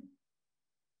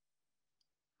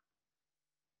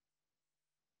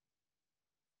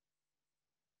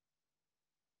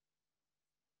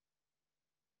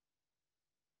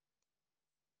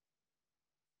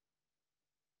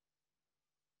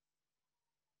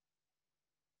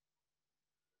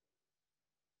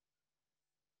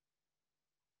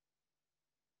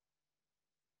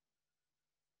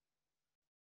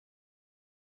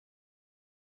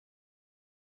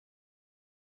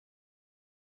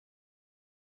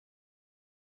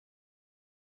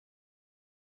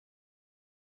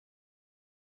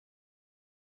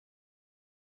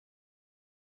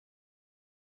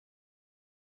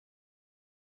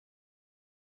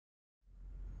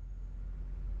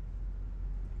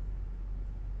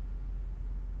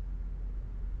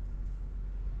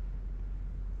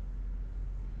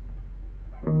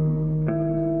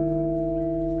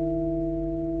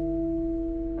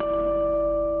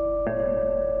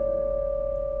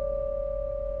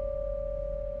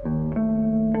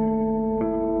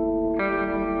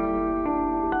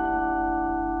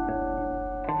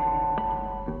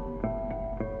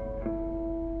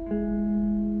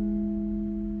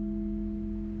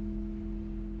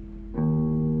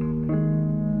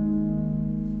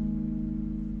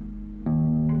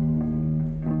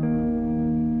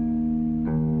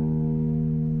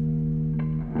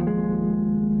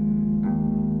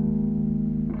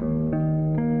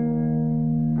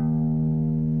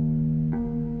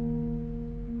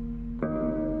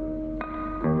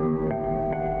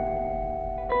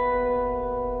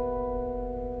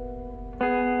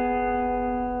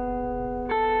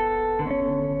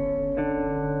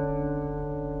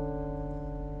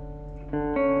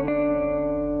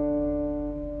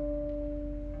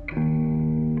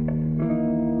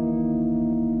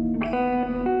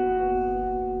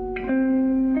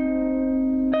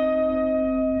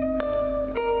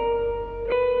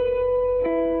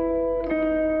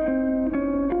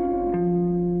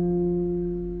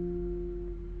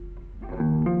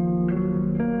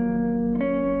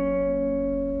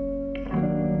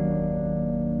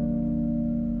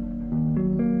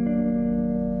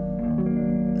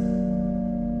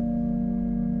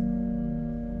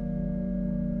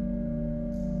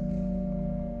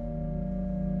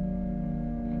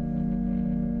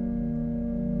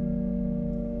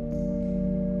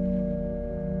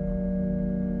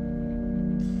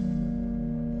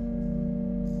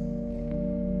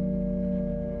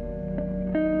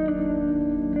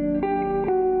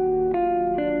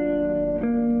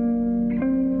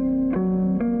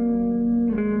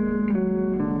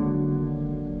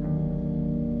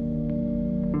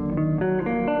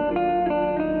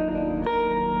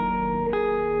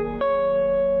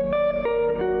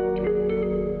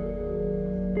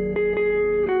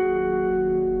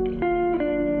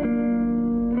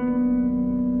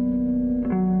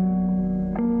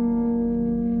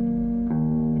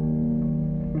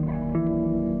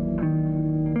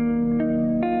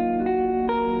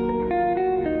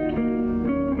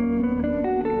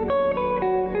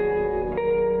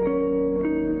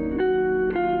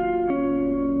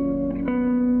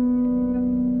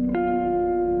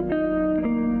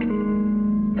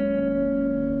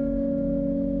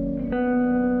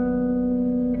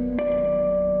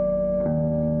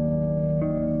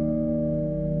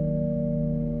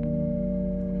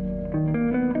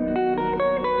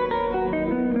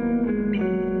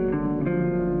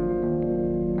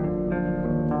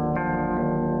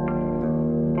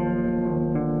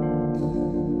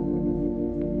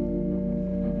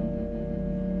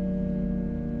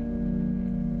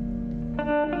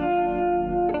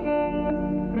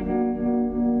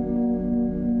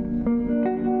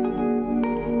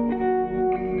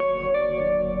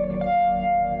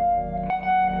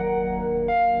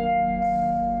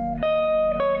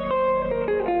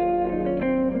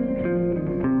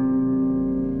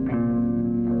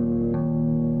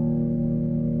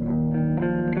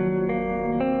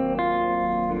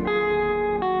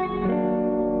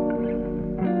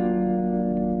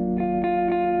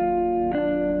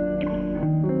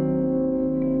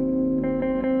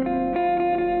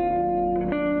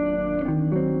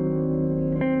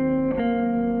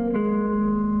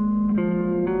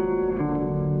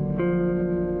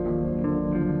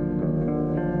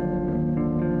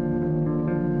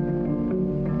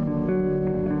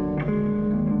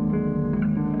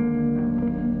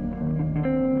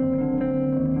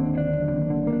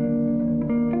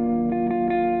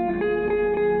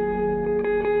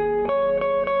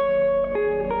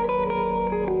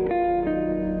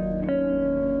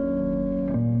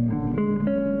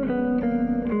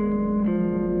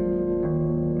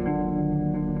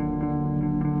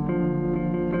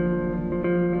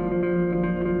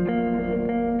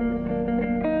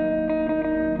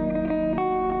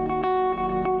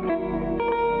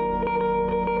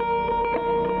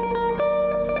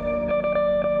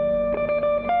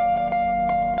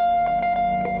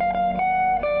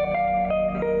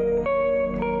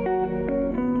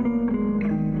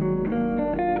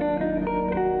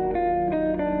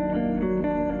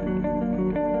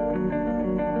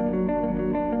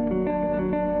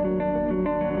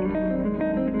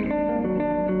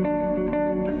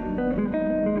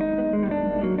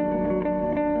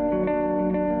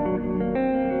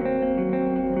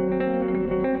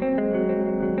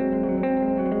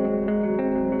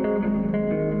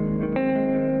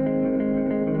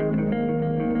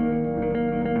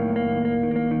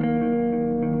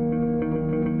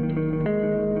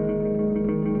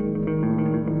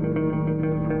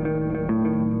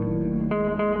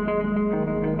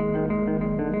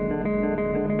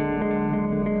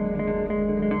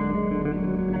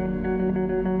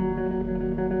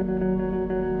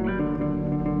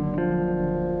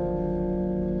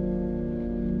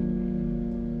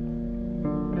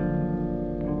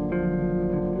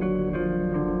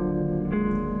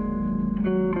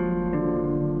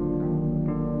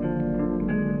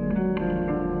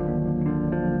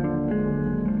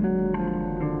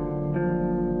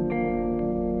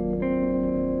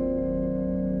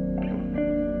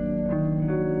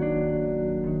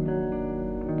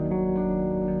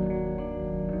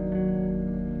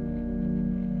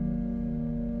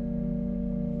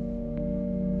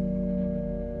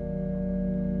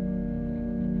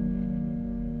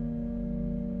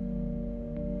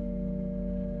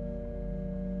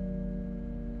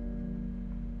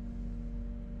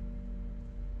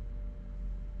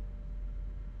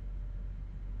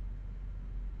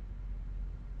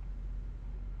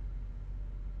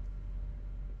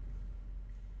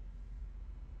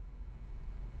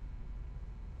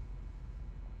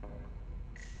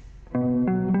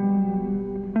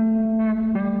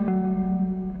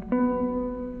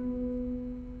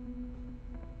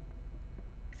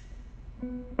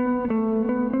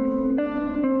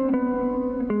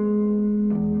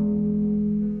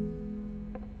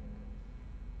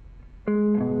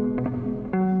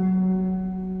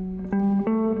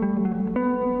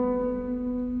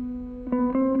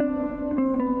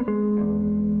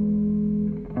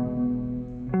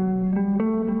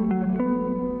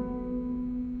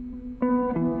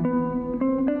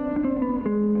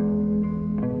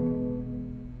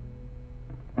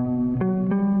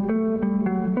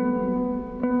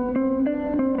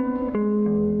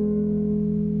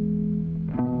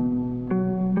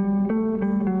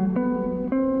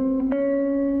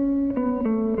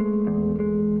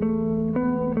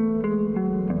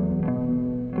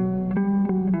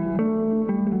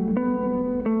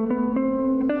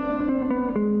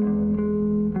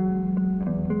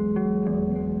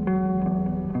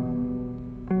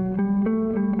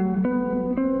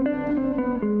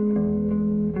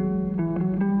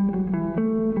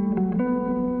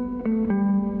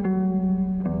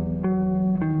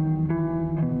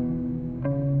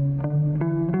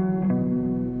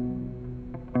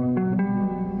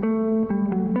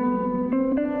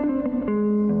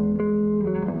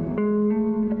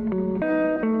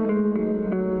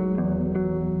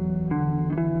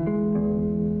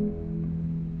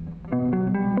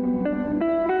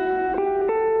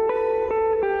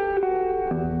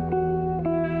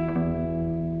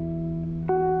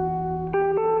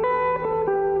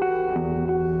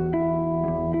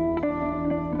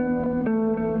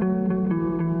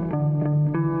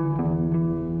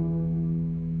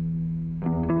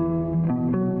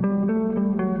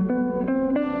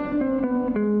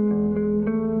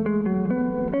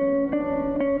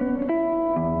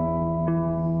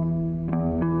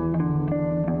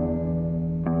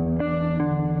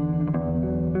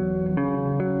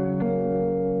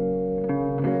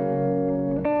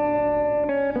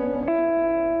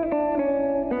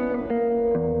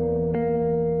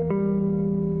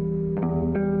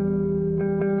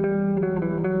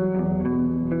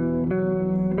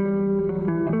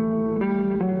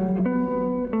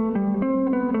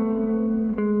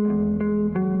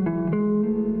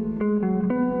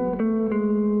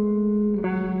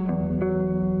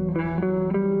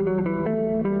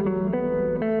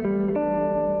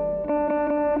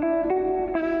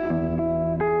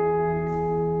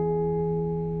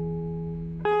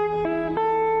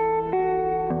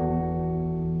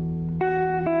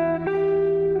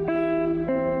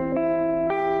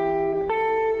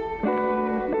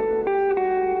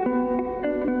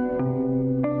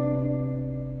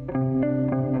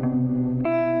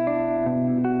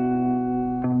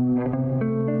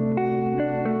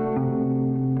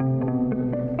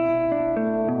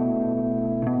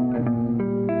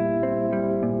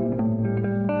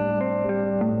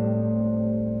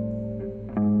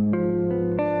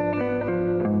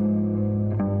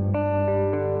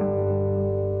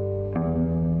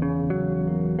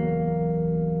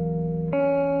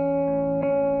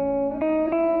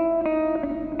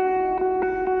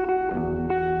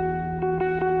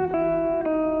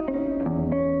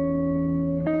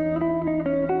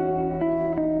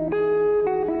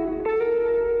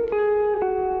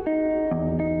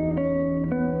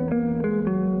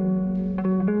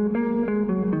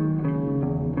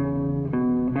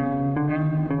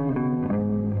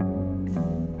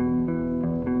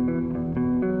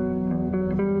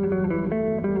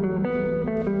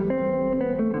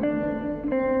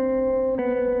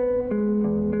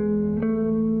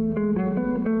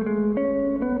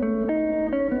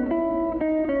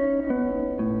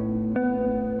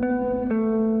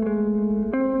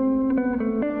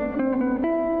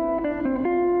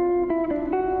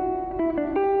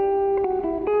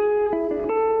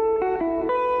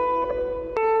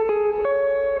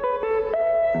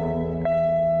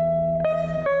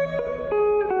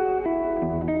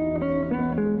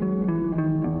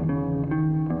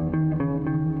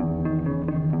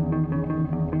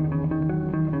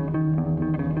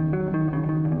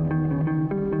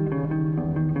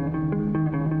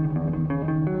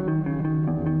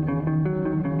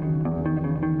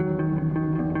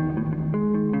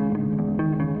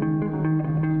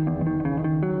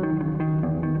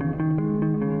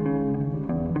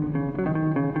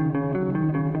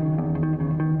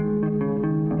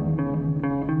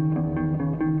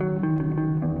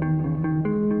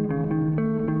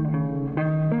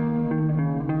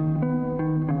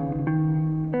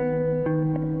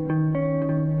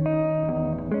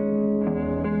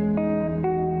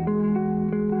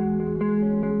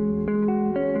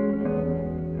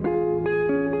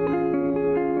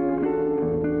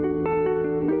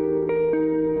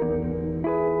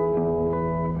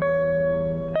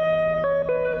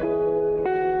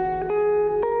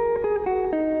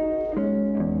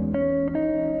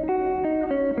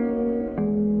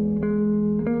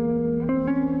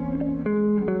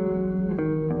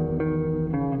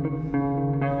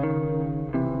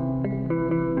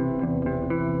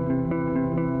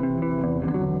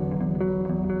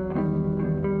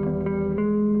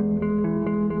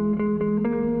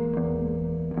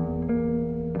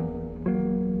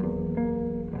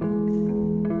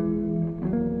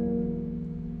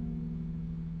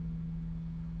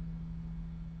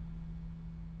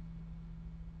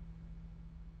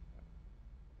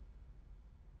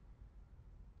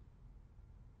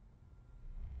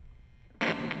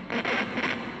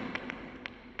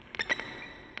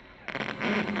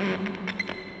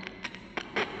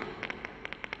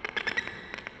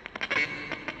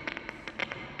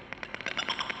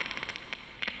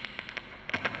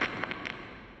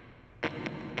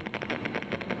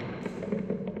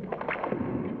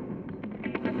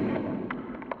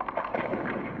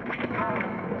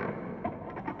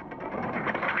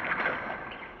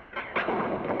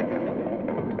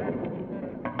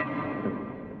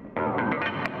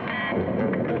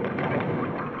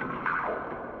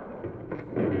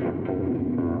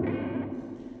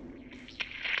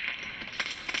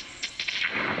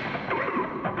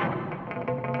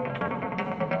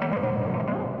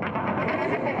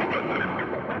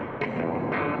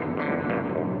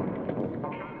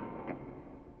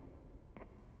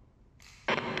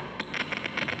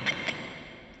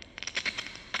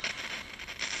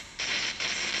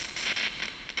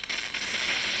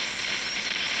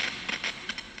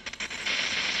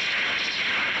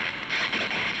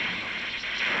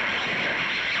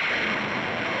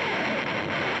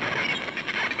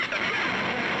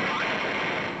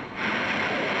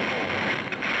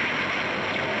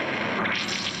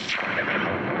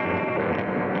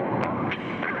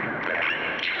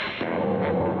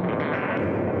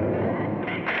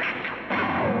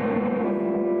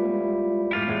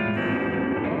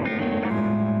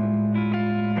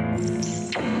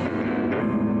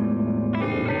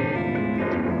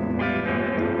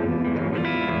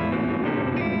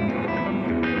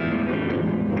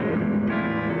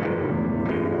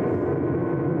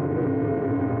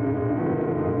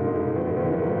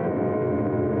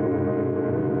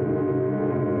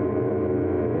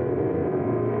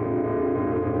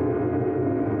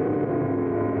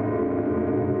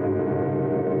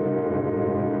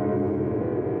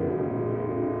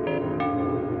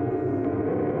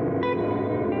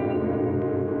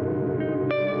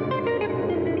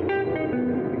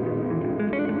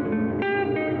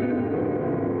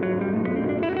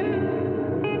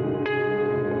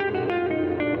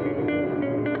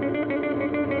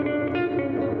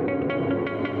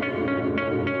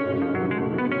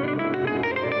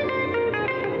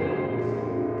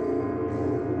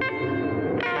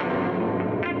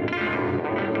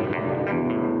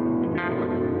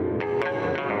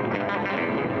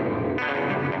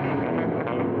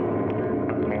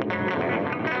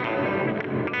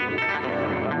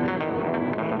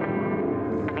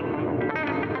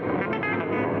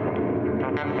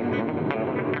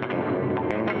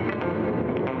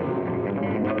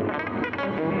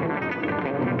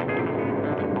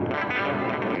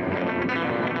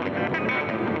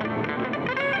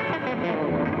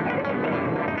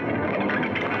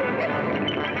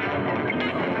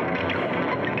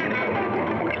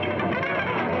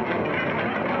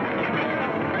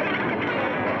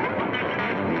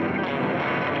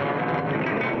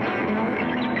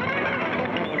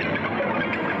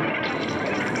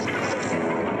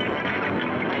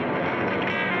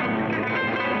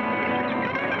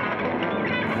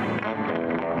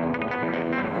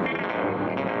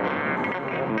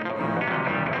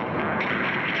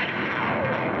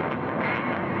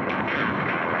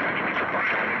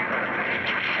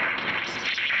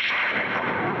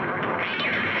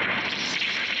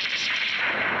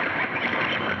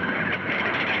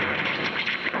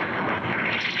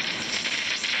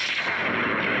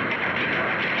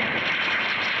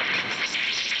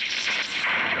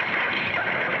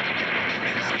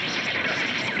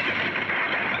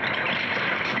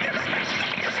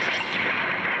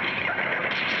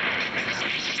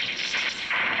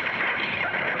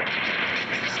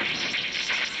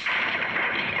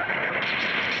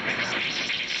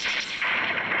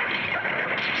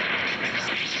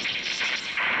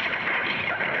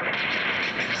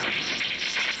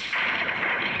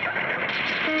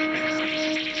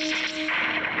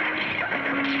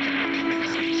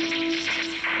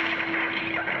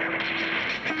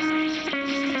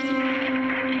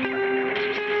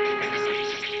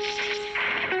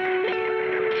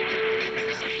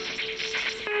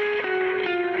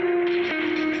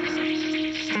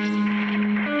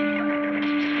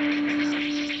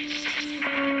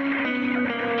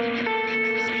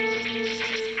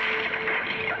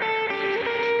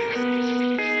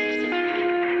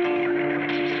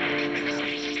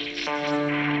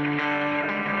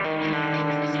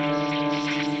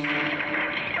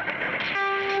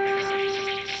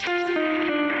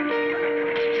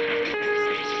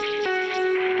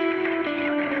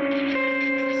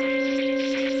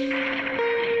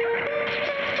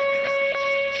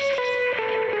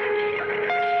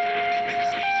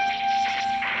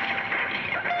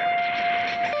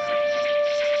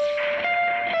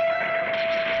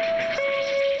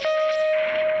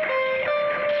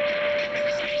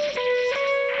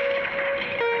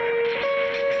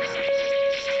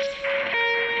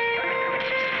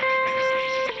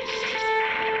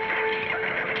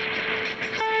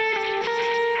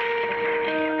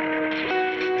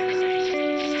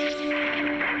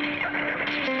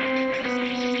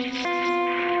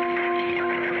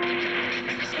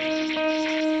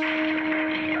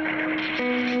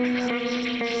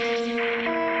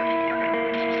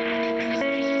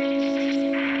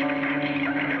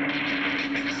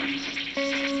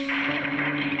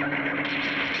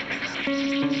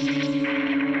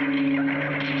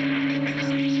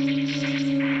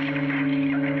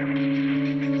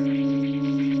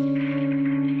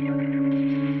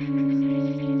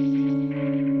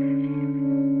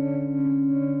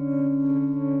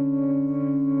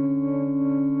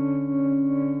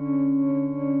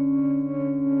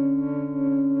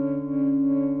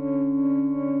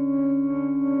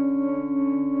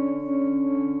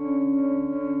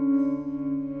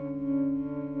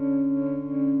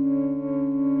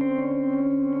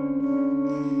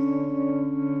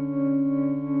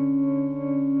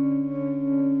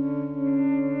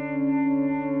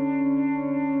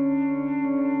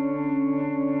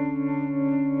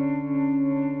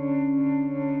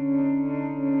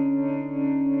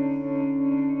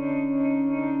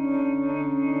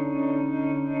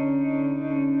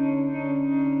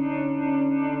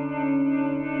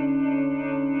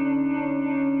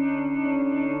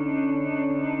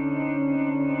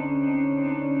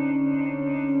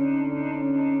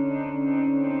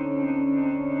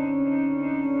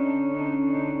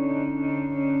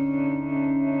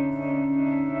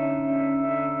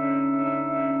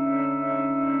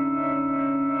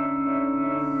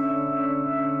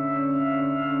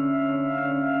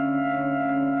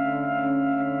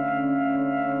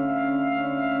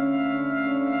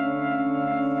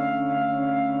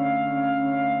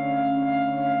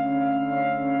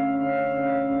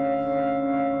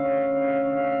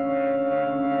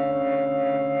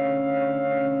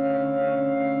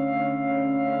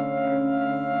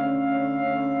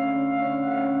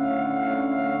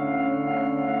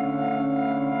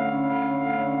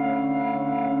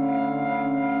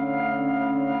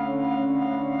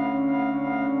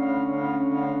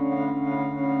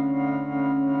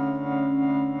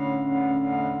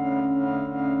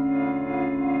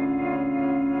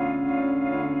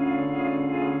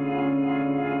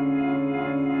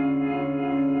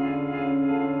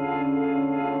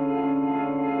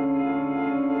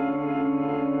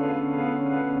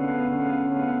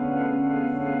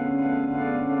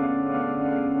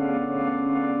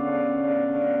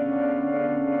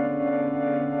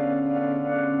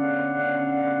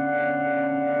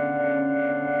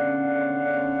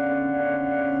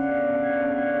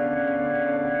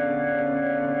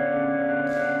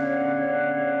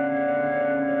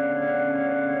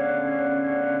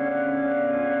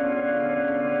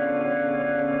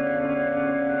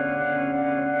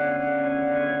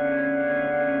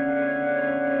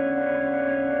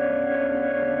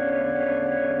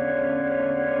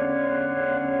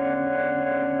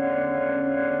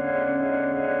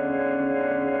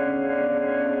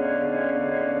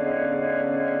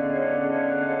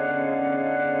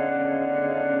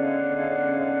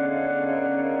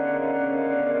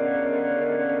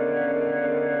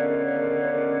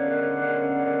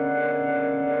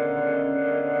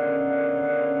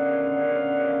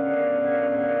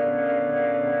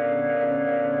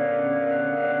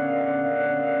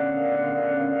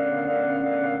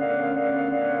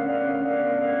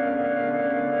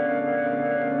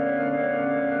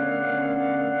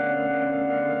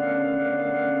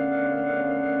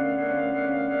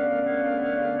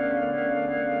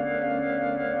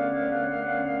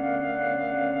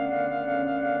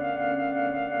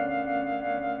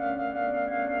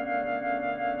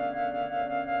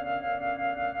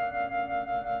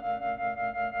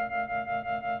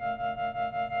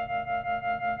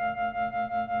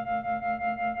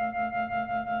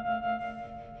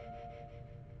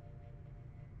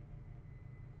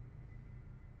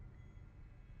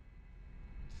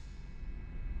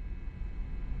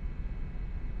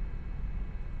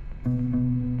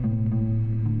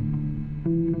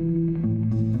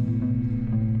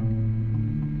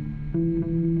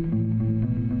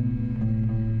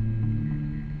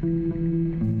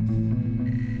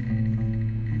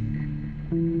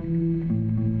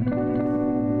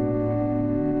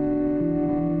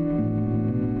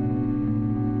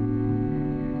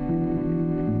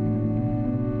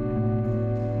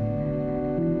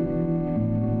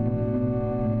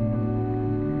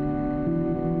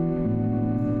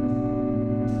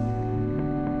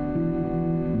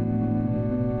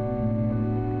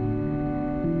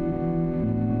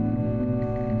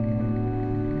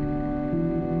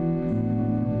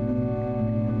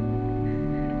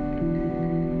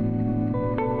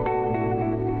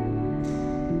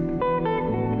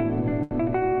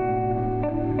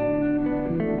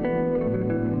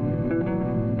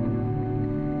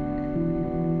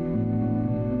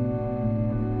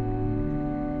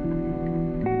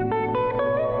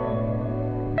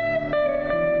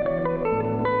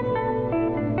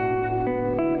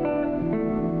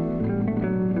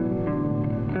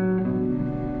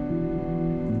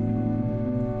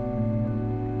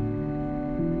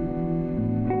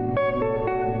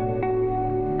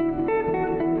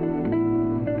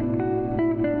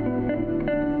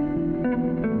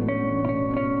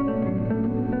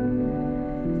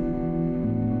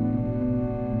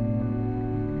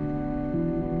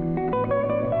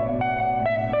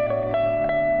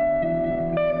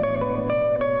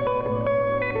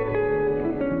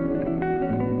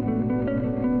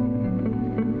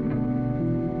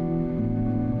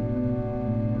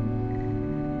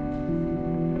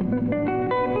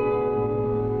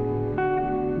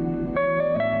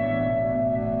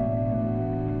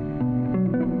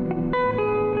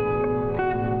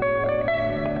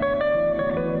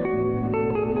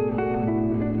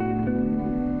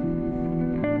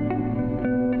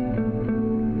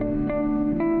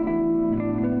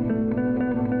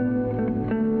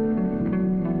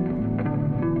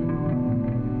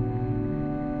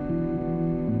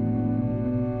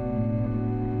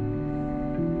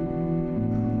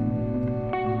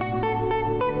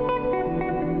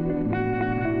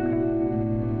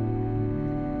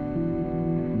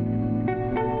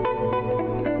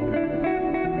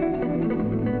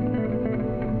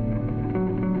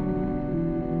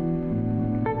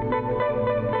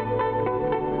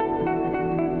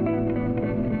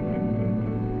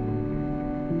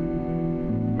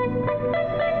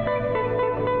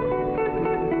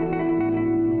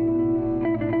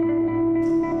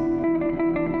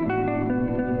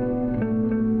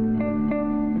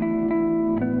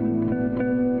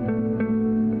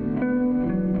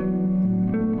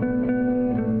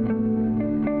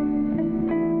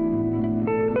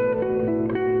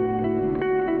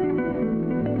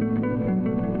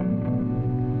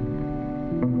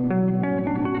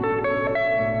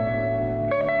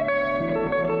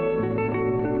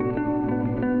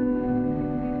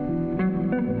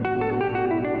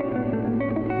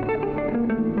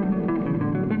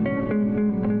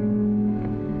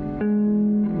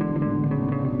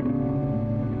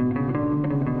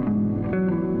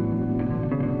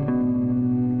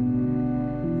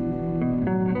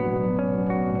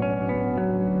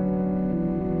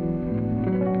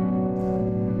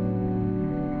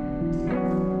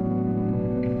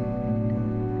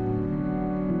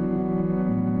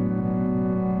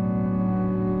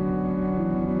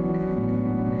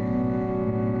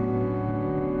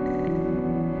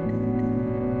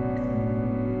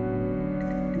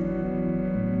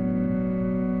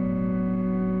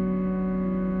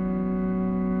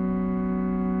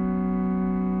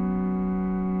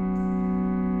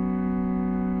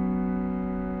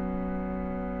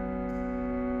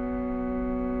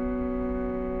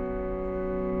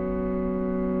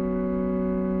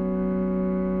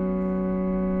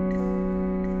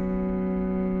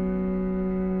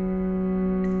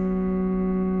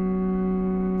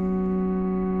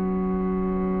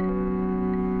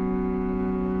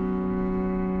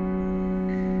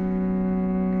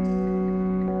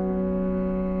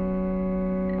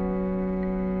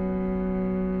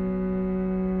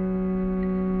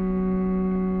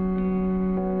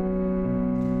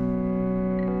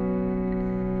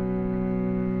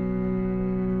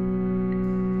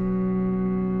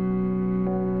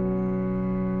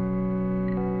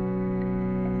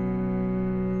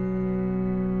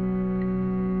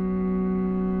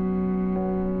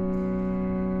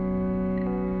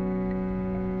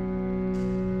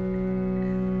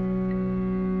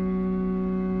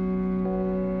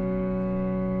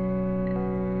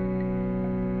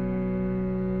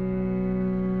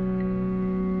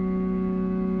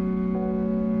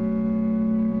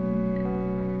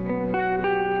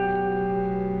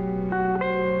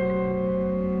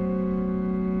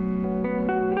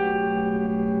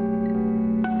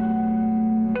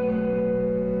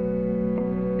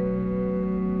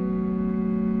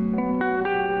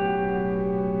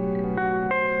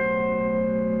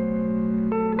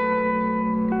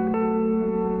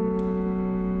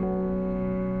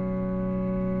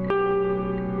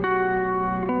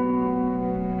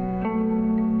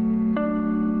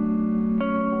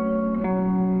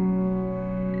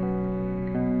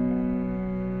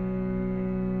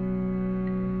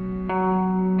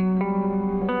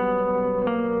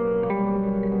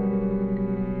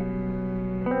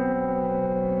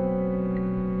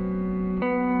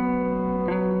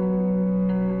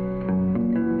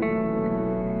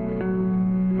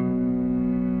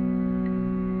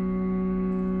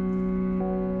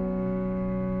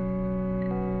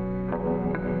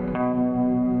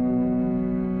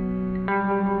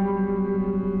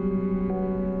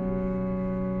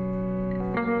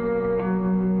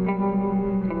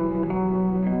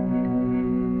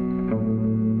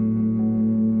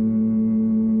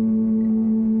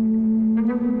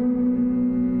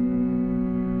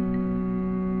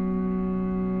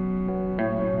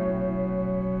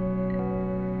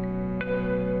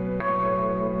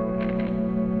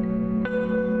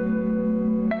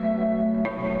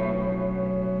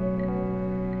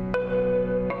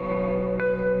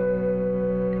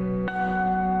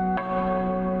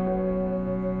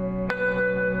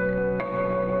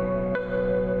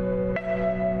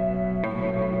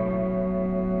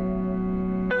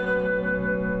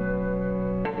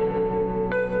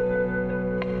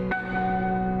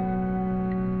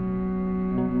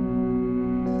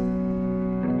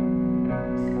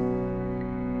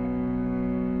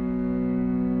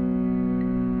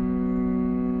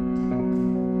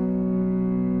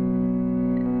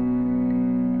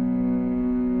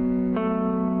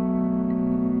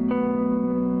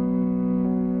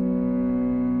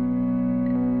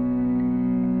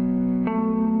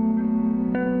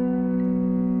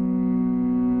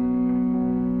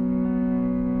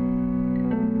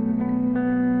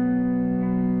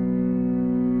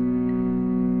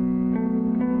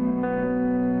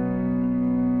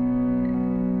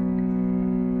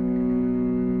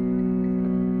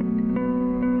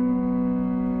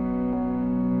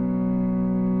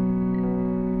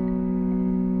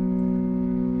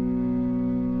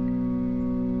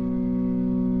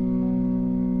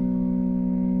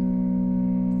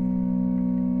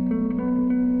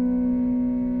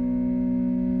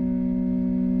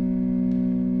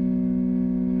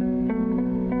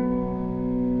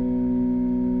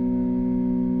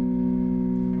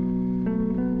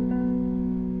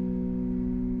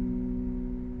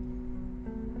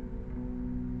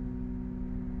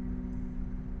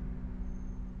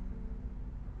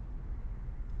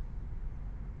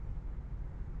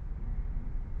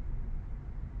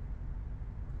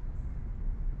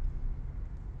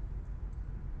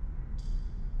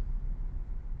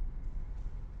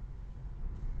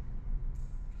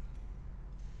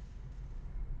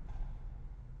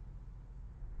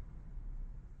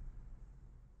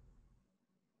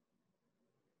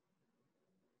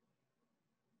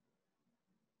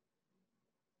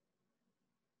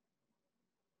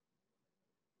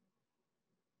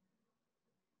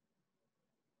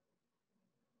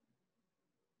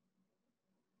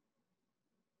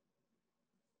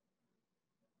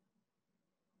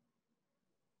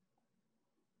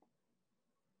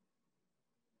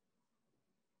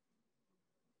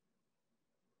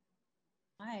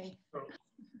 Hi.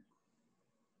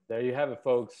 There you have it,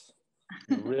 folks.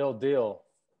 The real deal.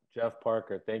 Jeff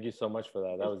Parker. Thank you so much for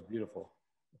that. That was beautiful.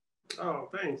 Oh,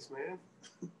 thanks, man.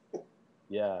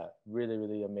 Yeah, really,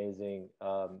 really amazing.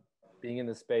 Being in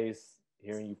the space,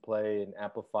 hearing you play and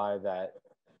amplify that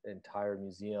entire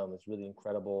museum is really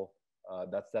incredible.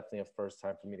 That's definitely a first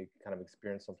time for me to kind of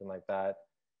experience something like that.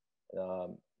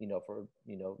 You know, for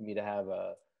me to have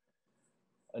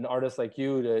an artist like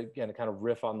you to again kind of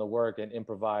riff on the work and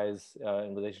improvise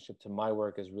in relationship to my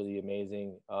work is really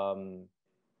amazing.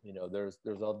 You know, there's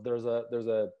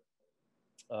a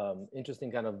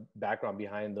interesting kind of background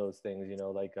behind those things. You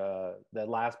know, like that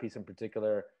last piece in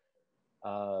particular.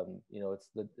 You know, it's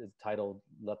titled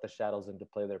 "Let the Shadows In to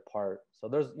Play Their Part." So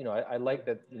there's, you know, I like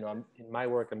that. You know, in my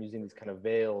work, I'm using these kind of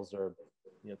veils, or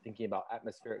thinking about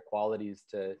atmospheric qualities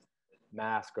to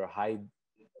mask or hide,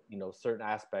 certain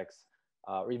aspects,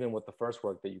 or even with the first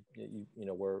work that you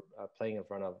were playing in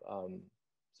front of.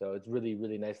 So it's really,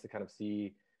 really nice to kind of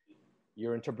see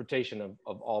your interpretation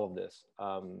of all of this.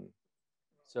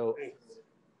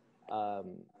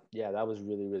 Yeah, that was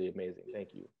really, really amazing.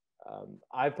 Thank you.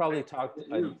 I probably talked.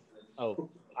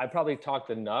 I probably talked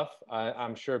enough.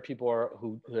 I'm sure people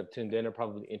who have tuned in are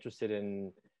probably interested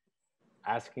in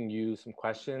asking you some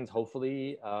questions.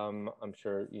 Hopefully, I'm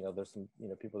sure there's some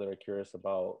people that are curious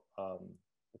about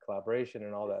the collaboration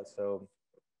and all that. So,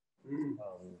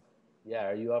 yeah,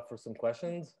 are you up for some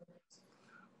questions?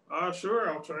 Sure.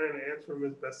 I'll try and answer them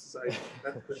as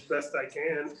best I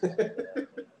can.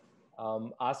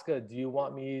 Oscar, do you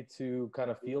want me to kind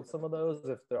of field some of those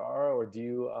if there are, or do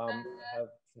you have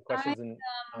some questions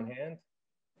on hand?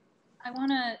 I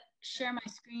want to share my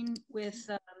screen with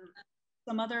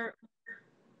some other.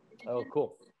 Oh,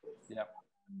 cool. Yeah.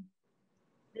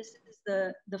 This is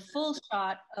the full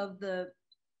shot of the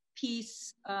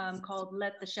piece called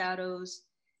 "Let the Shadows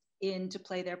In to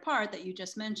Play Their Part" that you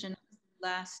just mentioned,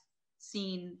 last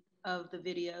scene of the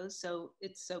video. So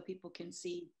it's so people can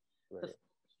see the full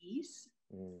piece.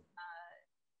 And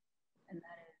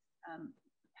that is,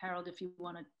 Harold, if you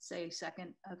want to say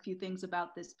a few things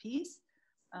about this piece.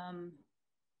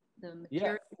 The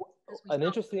material, an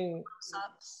interesting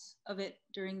close-ups of it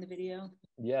during the video.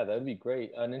 Yeah, that would be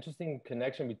great. An interesting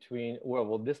connection between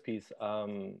this piece,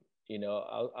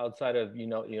 outside of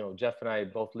Jeff and I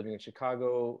both living in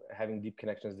Chicago, having deep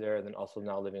connections there, and then also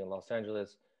now living in Los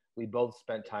Angeles. We both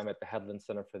spent time at the Headland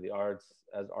Center for the Arts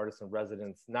as artists in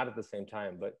residence, not at the same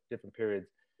time, but different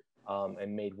periods,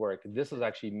 and made work. This was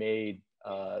actually made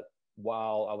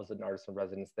while I was an artist in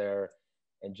residence there.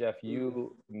 And Jeff,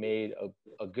 you made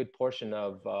a good portion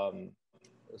of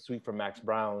a suite for Max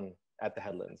Brown at the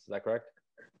Headlands. Is that correct?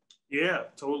 Yeah,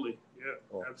 totally. Yeah,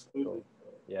 cool. Absolutely. Cool.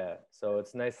 Yeah, so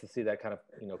it's nice to see that kind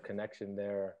of connection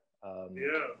there.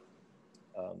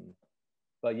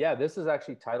 But yeah, this is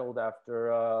actually titled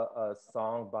after a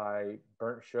song by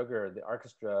Burnt Sugar, the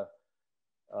orchestra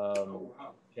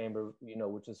chamber,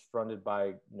 which is fronted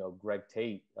by Greg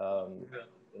Tate.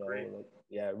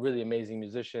 Really amazing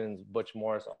musicians, Butch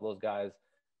Morris, all those guys.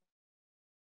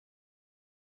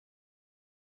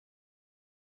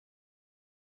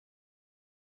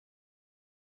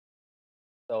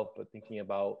 But thinking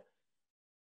about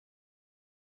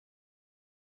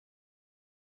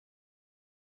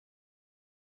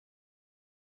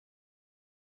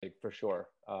for sure.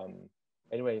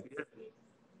 Anyway,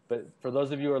 but for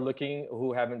those of you who are looking,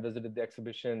 who haven't visited the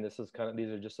exhibition, these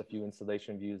are just a few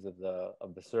installation views of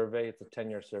the survey. It's a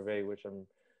 10-year survey, which I'm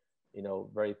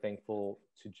very thankful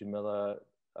to Jamila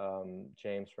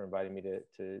James for inviting me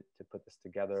to put this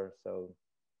together. So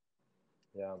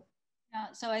yeah.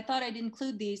 So I thought I'd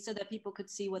include these so that people could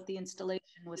see what the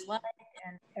installation was like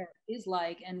and is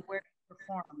like and where it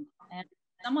performed. And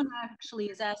someone actually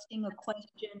is asking a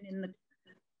question in the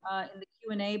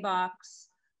Q&A box.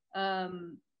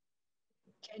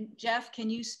 Jeff, can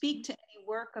you speak to any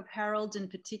work of Harold's in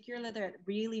particular that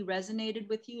really resonated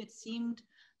with you? It seemed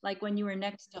like when you were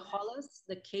next to Hollis,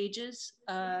 the cages,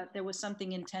 there was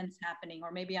something intense happening,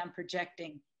 or maybe I'm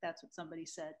projecting. That's what somebody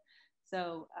said.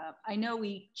 So I know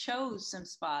we chose some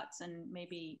spots, and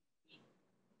maybe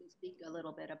you speak a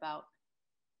little bit about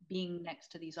being next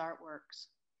to these artworks.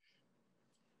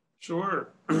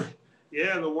 Sure.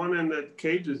 Yeah, the one in the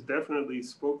cages definitely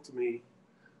spoke to me.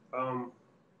 I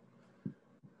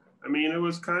mean, it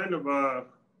was kind of I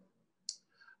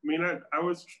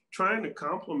was trying to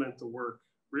compliment the work,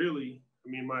 really. I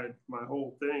mean, my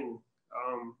whole thing.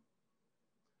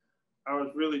 I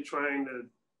was really trying to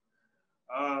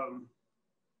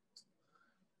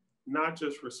not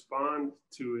just respond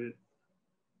to it,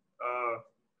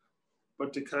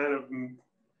 but to kind of,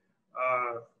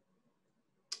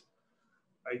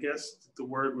 I guess the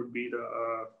word would be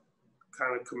to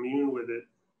kind of commune with it.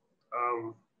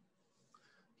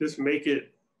 Just make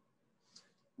it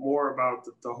more about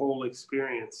the whole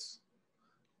experience.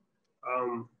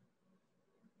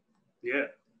 Yeah,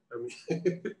 I mean.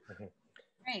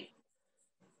 Great.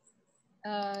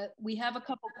 We have a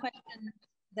couple questions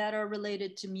that are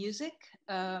related to music.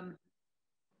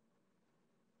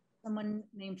 Someone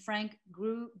named Frank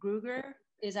Gruger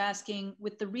is asking,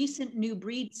 with the recent New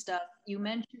Breed stuff, you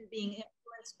mentioned being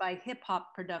influenced by hip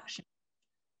hop production.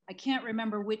 I can't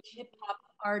remember which hip hop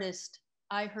artist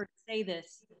I heard say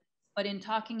this, but in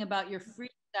talking about your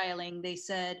freestyling, they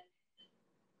said,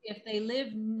 if they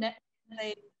live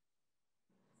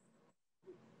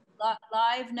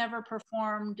never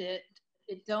performed it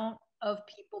don't of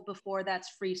people before, that's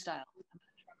freestyle. I'm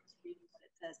not sure I'm just reading what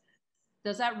it says.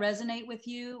 Does that resonate with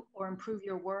you or improve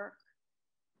your work?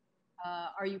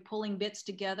 Are you pulling bits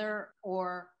together,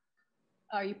 or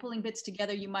are you pulling bits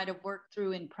together you might have worked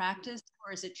through in practice,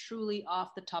 or is it truly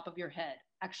off the top of your head?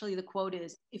 Actually, the quote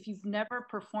is, if you've never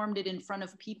performed it in front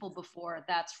of people before,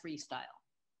 that's freestyle.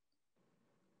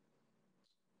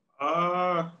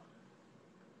 I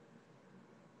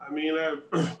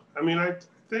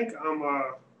think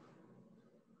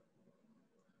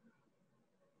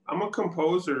I'm a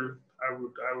composer. I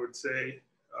would say,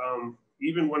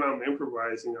 even when I'm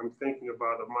improvising, I'm thinking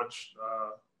about a much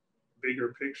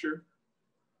bigger picture.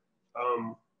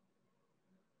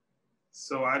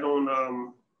 So I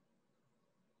don't.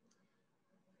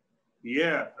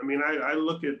 Yeah, I mean, I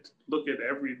look at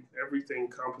everything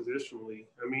compositionally.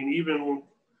 I mean, even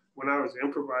when I was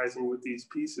improvising with these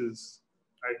pieces,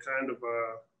 I kind of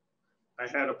I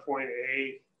had a point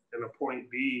A and a point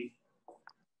B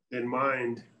in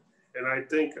mind, and I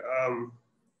think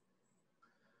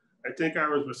I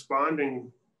was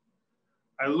responding.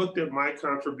 I looked at my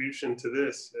contribution to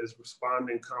this as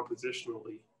responding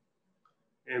compositionally,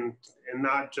 and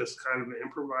not just kind of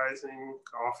improvising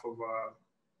off of.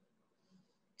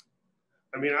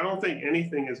 I mean, I don't think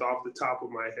anything is off the top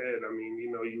of my head. I mean, you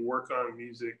know, you work on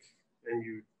music, and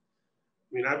I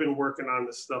mean, I've been working on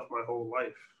this stuff my whole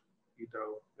life, you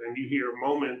know, and you hear a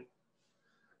moment,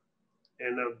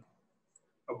 and a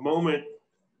moment,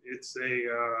 it's a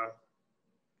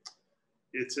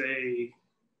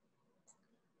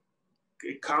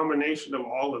combination of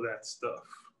all of that stuff,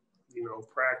 you know,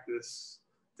 practice,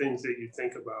 things that you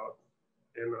think about.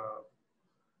 And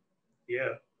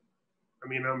yeah, I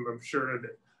mean, I'm sure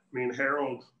that, I mean,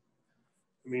 Harold,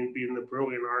 I mean, being the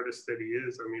brilliant artist that he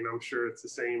is, I mean, I'm sure it's the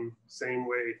same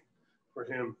way for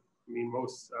him. I mean,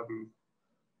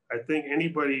 I think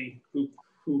anybody who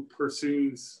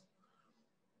pursues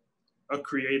a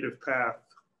creative path,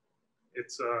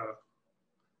 it's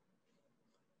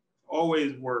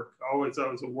always work, always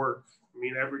a work. I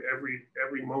mean,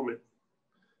 every moment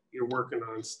you're working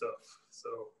on stuff.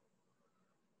 So,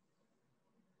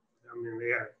 I mean,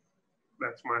 yeah,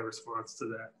 that's my response to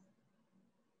that.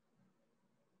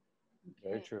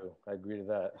 Very true. I agree to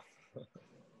that.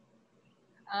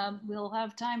 We'll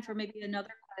have time for maybe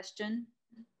another question.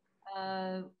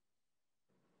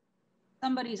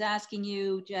 Somebody's asking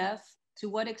you, Jeff, to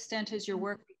what extent has your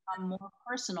work become more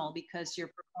personal because you're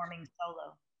performing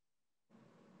solo?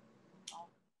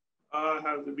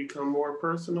 Has it become more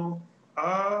personal?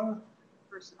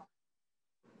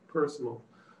 Personal.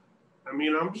 I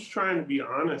mean, I'm just trying to be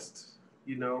honest,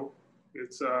 you know.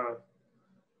 It's I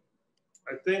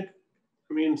think,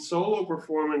 I mean, solo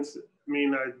performance, I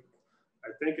mean, I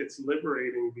think it's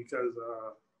liberating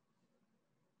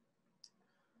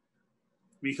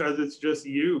because it's just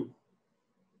you.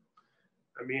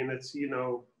 I mean, it's, you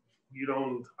know, you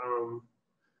don't,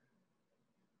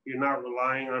 you're not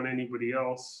relying on anybody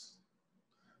else.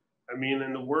 I mean,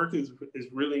 and the work is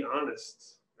really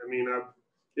honest. I mean,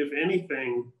 if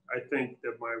anything, I think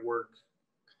that my work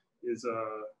is,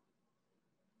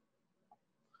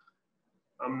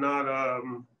 I'm not,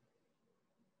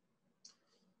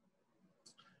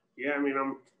 yeah, I mean,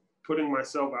 I'm putting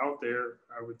myself out there,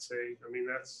 I would say. I mean,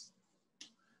 that's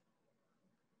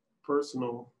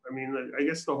personal. I mean, I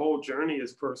guess the whole journey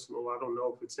is personal. I don't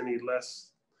know if it's any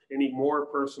more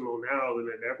personal now than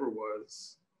it ever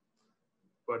was.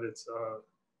 But it's,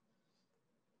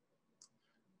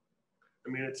 I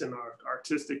mean, it's an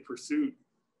artistic pursuit.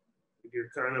 You're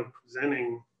kind of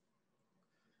presenting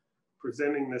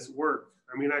this work.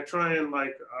 I mean, I try and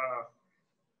like,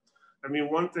 I mean,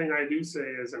 one thing I do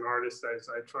say as an artist is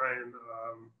I try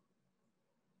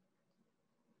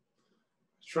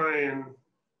and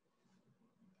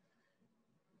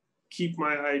keep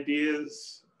my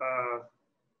ideas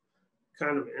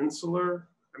kind of insular.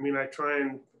 I mean, I try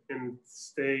and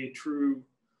stay true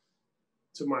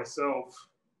to myself.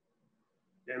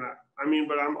 And I mean,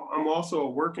 but I'm also a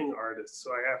working artist,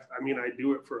 so I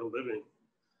do it for a living.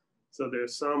 So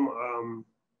there's some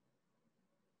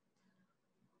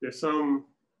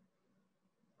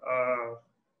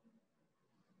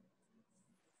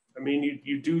I mean,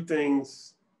 you do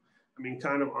things, I mean,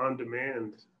 kind of on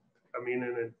demand. I mean,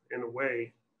 in a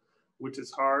way, which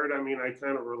is hard. I mean, I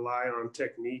kind of rely on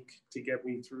technique to get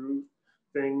me through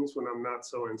things when I'm not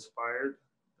so inspired.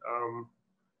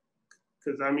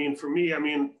 Because I mean, for me, I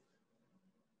mean,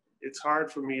 it's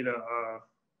hard for me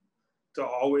to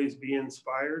always be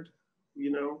inspired.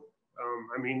 You know,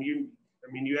 I mean,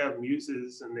 you have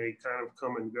muses and they kind of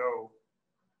come and go,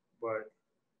 but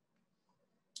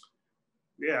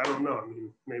yeah, I don't know. I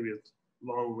mean, maybe it's a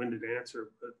long-winded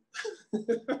answer, but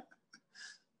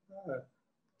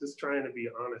just trying to be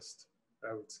honest,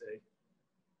 I would say.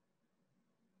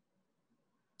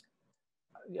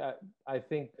 Yeah, I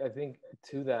think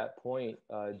to that point,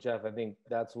 Jeff, I think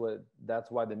that's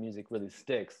why the music really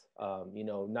sticks. You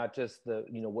know, not just the,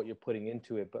 you know, what you're putting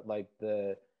into it, but like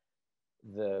the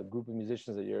group of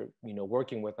musicians that you're, you know,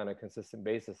 working with on a consistent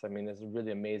basis. I mean, it's a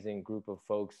really amazing group of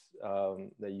folks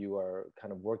that you are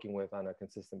kind of working with on a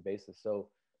consistent basis. So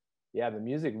yeah, the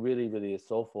music really, really is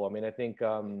soulful. I mean, I think,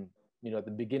 you know, at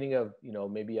the beginning of, you know,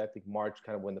 maybe I think March,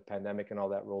 kind of when the pandemic and all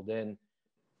that rolled in,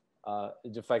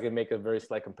 if I can make a very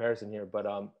slight comparison here, but,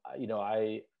 you know,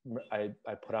 I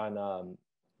put on,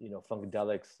 you know,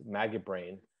 Funkadelic's Maggot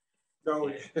Brain. Oh,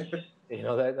 yeah. You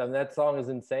know, that song is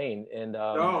insane. And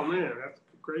oh man, that's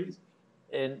crazy.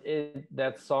 And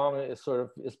that song is sort of,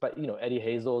 it's by, you know, Eddie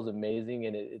Hazel is amazing,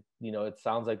 and it you know, it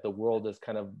sounds like the world is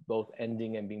kind of both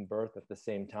ending and being birthed at the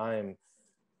same time.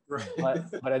 Right.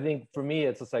 But I think for me,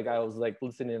 it's just like, I was like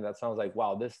listening to that song, I was like,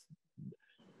 wow, this,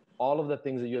 all of the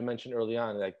things that you had mentioned early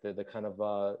on, like the kind of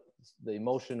the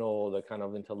emotional, the kind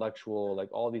of intellectual, like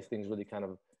all these things really kind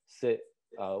of sit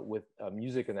with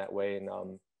music in that way. And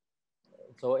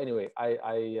so anyway, I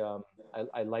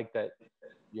like that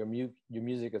your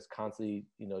music is constantly,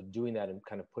 you know, doing that and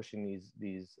kind of pushing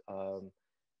these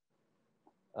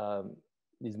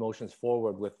motions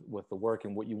forward with the work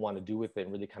and what you want to do with it,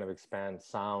 and really kind of expand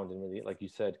sound and really, like you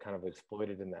said, kind of exploit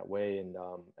it in that way, and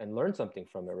learn something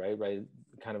from it, right?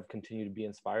 Kind of continue to be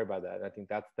inspired by that. And I think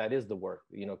that is the work,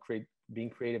 you know, being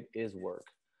creative is work.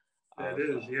 That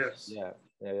is, yes.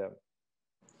 Yeah.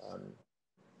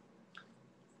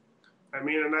 I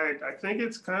mean, and I think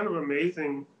it's kind of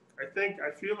amazing. I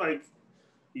feel like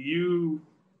you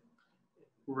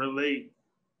relate,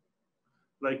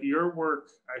 like your work,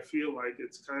 I feel like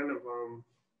it's kind of,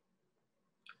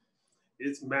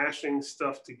 it's mashing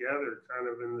stuff together kind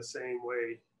of in the same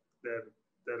way that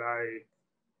I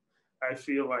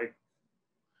feel like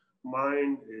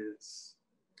mine is.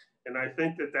 And I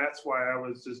think that's why I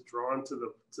was just drawn to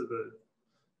the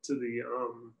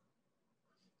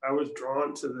I was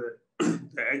drawn to the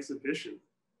exhibition.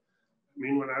 I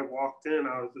mean, when I walked in,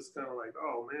 I was just kind of like,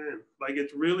 oh man, like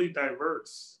it's really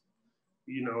diverse.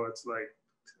 You know, it's like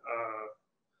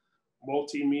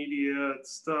multimedia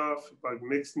stuff, like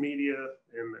mixed media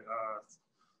and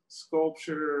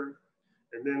sculpture,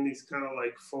 and then these kind of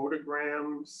like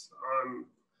photograms on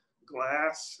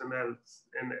glass, and then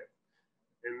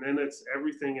it's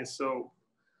everything is so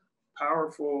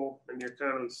powerful, and you're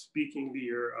kind of speaking to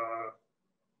your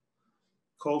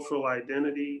cultural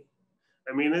identity.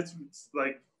 I mean, it's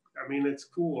like, I mean, it's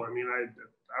cool. I mean,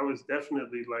 I was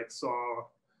definitely like saw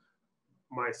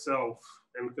myself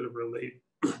and could relate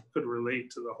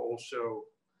to the whole show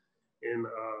in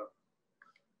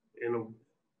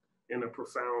a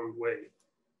profound way,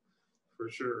 for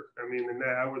sure. I mean, and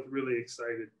that I was really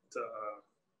excited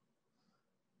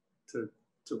to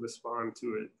respond to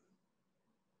it.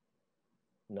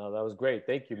 No, that was great.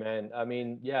 Thank you, man. I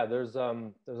mean, yeah, there's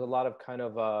a lot of kind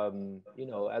of, you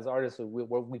know, as artists,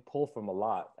 we pull from a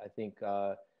lot. I think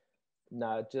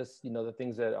not just, you know, the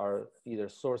things that are either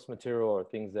source material or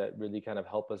things that really kind of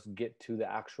help us get to the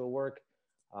actual work.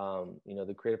 You know,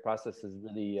 the creative process is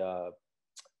really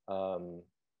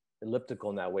elliptical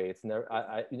in that way. It's never,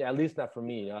 at least not for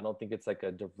me. You know, I don't think it's like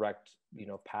a direct, you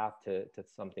know, path to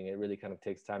something. It really kind of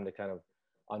takes time to kind of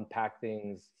unpack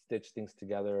things, stitch things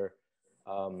together.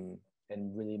 And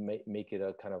really make it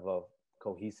a kind of a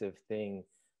cohesive thing.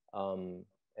 And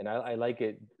I like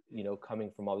it, you know,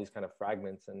 coming from all these kind of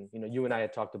fragments. And, you know, you and I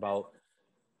had talked about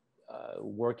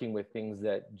working with things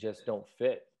that just don't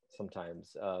fit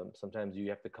sometimes. Sometimes you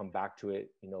have to come back to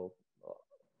it, you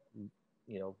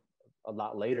know, a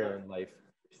lot later in life,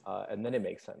 and then it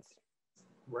makes sense.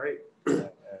 Right.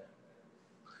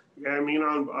 Yeah, I mean,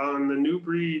 on the New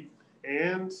Breed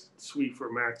and Suite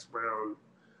for Max Brown,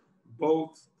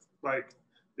 both, like,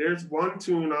 there's one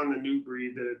tune on the New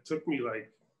Breed that it took me like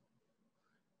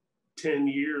 10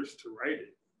 years to write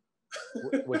it.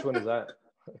 Which one is that?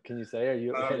 Can you say? Are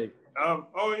you?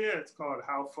 Oh yeah, it's called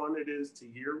 "How Fun It Is to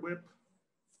Year Whip."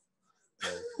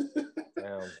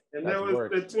 Damn, and that was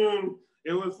the tune.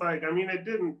 It was like, I mean,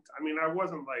 I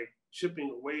wasn't like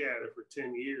chipping away at it for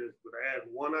 10 years, but I had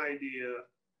one idea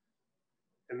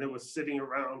and it was sitting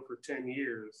around for 10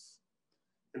 years.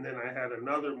 And then I had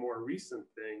another more recent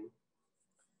thing,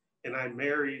 and I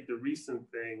married the recent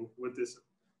thing with this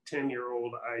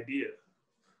 10-year-old idea.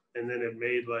 And then it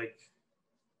made like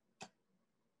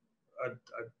a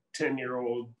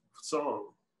 10-year-old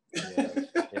song.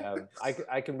 Yeah.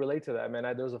 I can relate to that, man.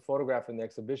 There was a photograph in the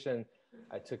exhibition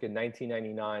I took in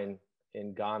 1999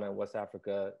 in Ghana, West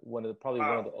Africa, probably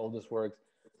one of the oldest works,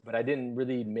 but I didn't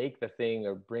really make the thing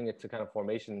or bring it to kind of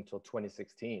formation until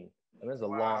 2016. And that's a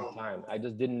long time. I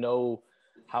just didn't know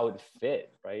how it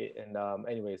fit, right? And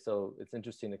anyway, so it's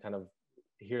interesting to kind of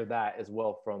hear that as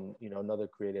well from, you know, another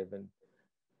creative. And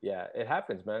yeah, it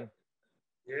happens, man.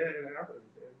 Yeah, it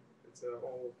happens, man. It's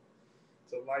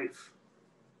a life.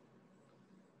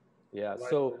 Yeah.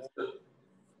 So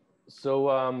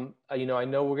you know, I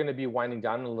know we're going to be winding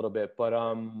down a little bit, but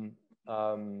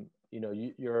you know,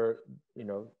 your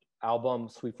album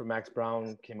Sweet for Max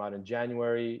Brown came out in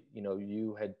January. You know,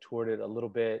 you had toured it a little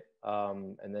bit,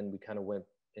 and then we kind of went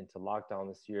into lockdown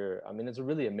this year. I mean, it's a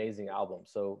really amazing album.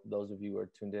 So those of you who are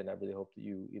tuned in, I really hope that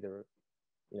you either,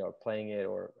 you know, are playing it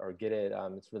or get it.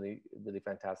 It's really, really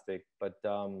fantastic. But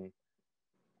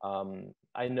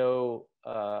I know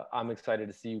I'm excited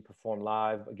to see you perform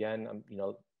live again. You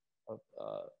know,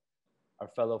 our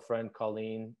fellow friend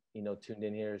Colleen, you know, tuned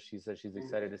in here. She said she's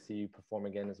excited to see you perform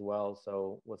again as well.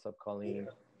 So what's up, Colleen?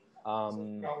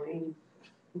 Colleen.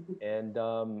 And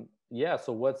yeah,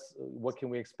 so what can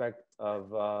we expect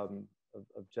of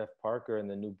Jeff Parker and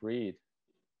the New Breed?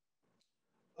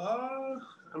 I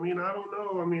mean, I don't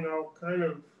know. I mean, I'm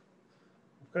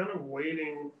kind of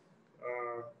waiting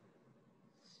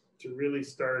to really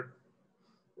start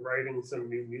writing some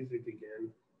new music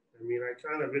again. I mean, I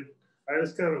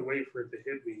just kind of wait for it to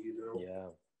hit me, you know?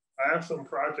 Yeah. I have some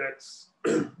projects,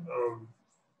 some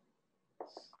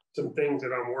things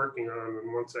that I'm working on,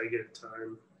 and once I get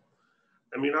time,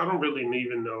 I mean, I don't really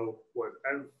even know what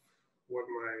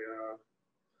my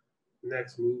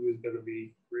next move is going to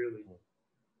be, really.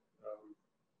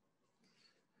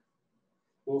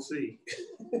 We'll see.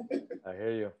 I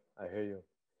hear you.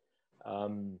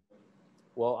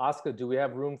 Well, Oscar, do we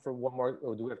have room for one more,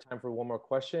 or do we have time for one more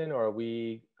question, or are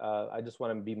we, I just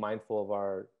want to be mindful of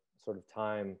our sort of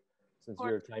time, since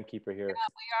you're a timekeeper here. Yeah,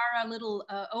 we are a little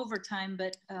over time,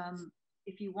 but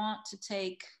if you want to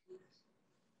take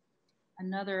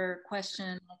another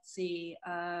question, let's see.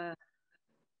 Gosh,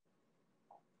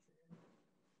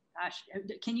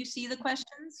 can you see the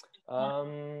questions?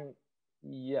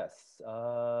 Yes.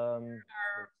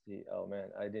 Let's see. Oh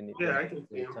man, I didn't. Yeah, I can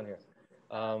see them here.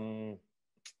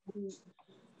 Let's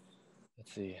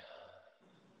see.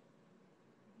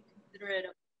 Consider it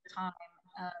a time,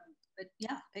 but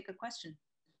yeah, pick a question,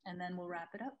 and then we'll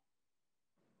wrap it up.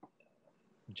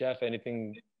 Jeff,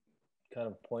 anything kind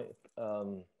of point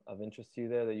of interest to you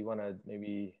there that you want to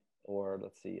maybe, or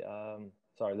let's see.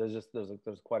 Sorry, there's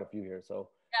quite a few here. So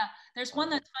yeah, there's one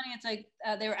that's funny. It's like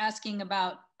they were asking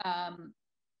about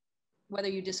whether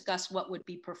you discuss what would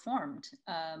be performed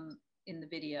in the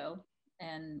video,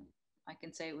 and I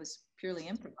can say it was purely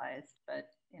improvised,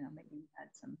 but you know, maybe we had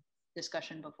some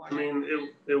discussion before. I mean,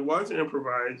 it was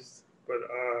improvised, but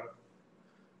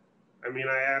I mean,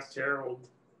 I asked Harold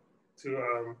to,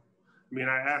 I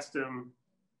asked him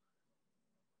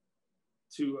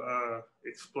to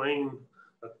explain.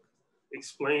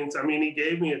 I mean, he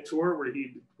gave me a tour where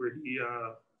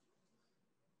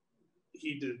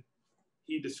he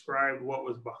described what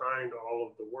was behind all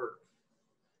of the work,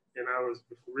 and I was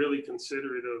really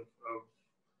considerate of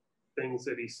things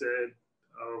that he said.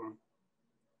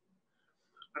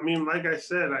 I mean, like I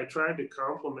said, I tried to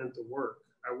compliment the work.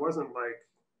 I wasn't like,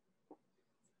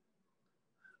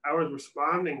 I was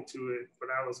responding to it, but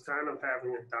I was kind of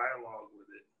having a dialogue with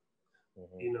it,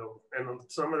 you know, and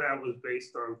some of that was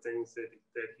based on things that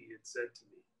he had said to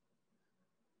me,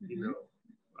 you know.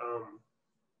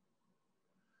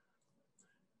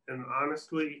 And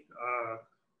honestly,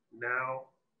 now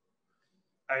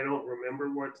I don't remember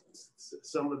what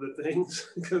some of the things,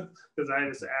 because I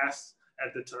just asked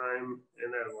at the time,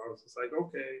 and then I was just like,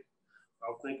 okay,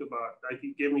 I'll think about, like,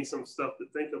 he gave me some stuff to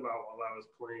think about while I was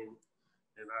playing,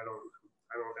 and I don't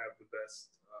have the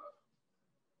best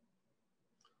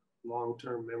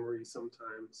long-term memory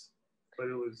sometimes, but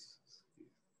it was,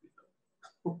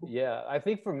 Yeah, I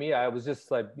think for me, I was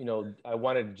just like, you know, I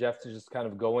wanted Jeff to just kind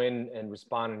of go in and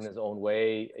respond in his own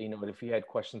way. You know, if he had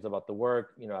questions about the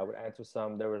work, you know, I would answer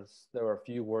some. There were a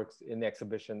few works in the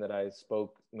exhibition that I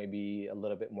spoke maybe a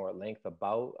little bit more at length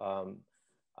about.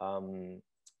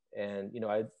 And you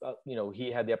know, you know,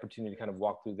 he had the opportunity to kind of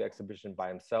walk through the exhibition by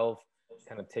himself,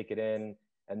 kind of take it in,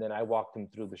 and then I walked him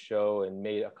through the show and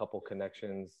made a couple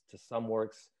connections to some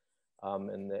works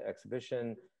in the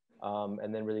exhibition.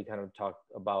 And then really kind of talk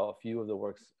about a few of the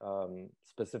works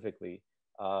specifically.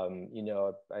 You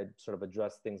know, I sort of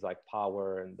addressed things like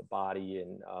power and the body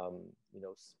and, you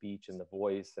know, speech and the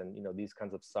voice and, you know, these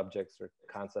kinds of subjects or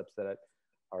concepts that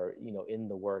are, you know, in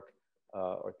the work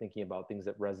or thinking about things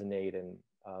that resonate.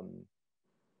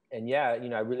 And yeah, you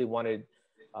know, I really wanted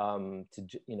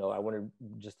you know, I wanted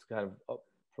just to kind of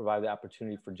provide the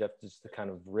opportunity for Jeff just to kind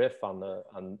of riff on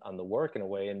the work in a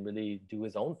way and really do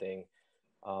his own thing.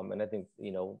 And I think,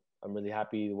 you know, I'm really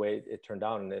happy the way it turned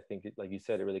out. And I think, like you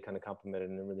said, it really kind of complemented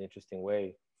in a really interesting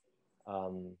way.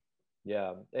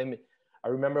 Yeah. And I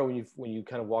remember when you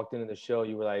kind of walked into the show,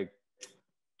 you were like,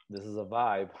 this is a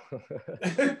vibe.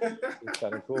 It's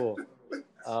kind of cool.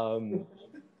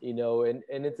 You know, and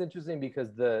it's interesting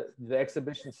because the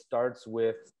exhibition starts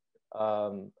with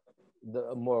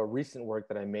the more recent work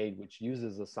that I made, which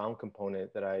uses a sound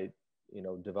component that I, you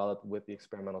know, developed with the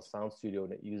experimental sound studio,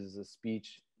 and it uses a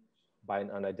speech by an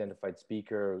unidentified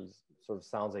speaker. It sort of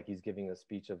sounds like he's giving a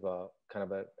speech of a kind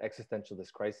of an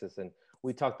existentialist crisis. And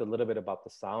we talked a little bit about the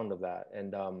sound of that.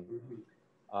 And,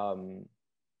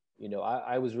 you know,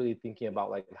 I was really thinking about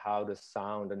like how does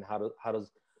sound and how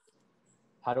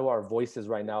do our voices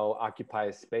right now occupy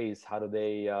a space? How do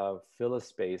they fill a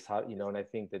space? How, you know, and I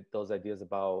think that those ideas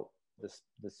about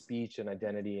the speech and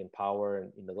identity and power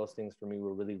and, you know, those things for me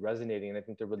were really resonating. And I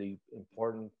think they're really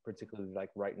important, particularly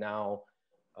like right now.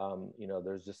 You know,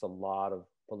 there's just a lot of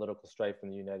political strife in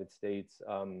the United States.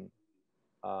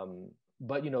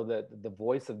 But, you know, the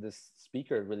voice of this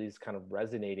speaker really is kind of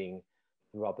resonating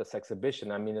throughout this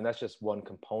exhibition. I mean, and that's just one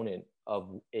component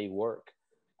of a work.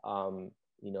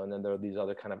 You know, and then there are these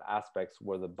other kind of aspects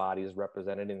where the body is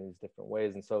represented in these different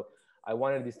ways. And so I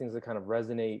wanted these things to kind of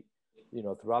resonate, you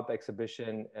know, throughout the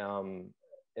exhibition.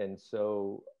 And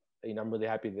so, you know, I'm really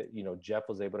happy that, you know, Jeff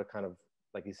was able to kind of,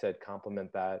 like you said,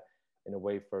 complement that in a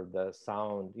way for the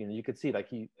sound. You know, you could see like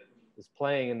he is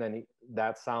playing and then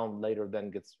that sound later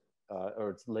then gets, or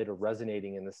it's later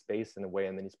resonating in the space in a way,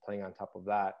 and then he's playing on top of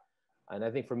that. And I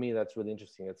think for me, that's really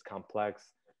interesting. It's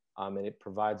complex, and it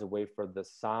provides a way for the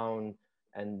sound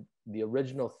and the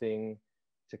original thing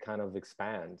to kind of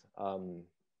expand.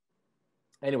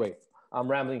 Anyway, I'm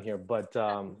rambling here, but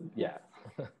yeah.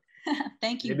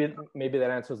 Thank you. Maybe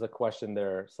that answers the question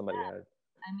there somebody had.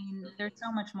 I mean, there's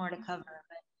so much more to cover,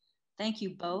 but thank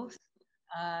you both.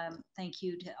 Thank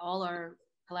you to all our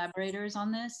collaborators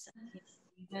on this.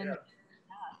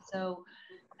 So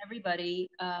everybody,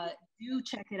 do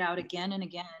check it out again and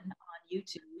again on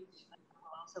YouTube.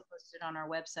 We'll also post it on our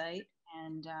website,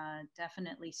 and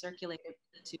definitely circulate it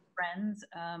to friends.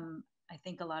 I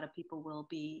think a lot of people will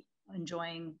be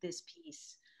enjoying this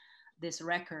piece, this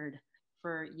record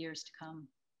for years to come.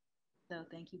 So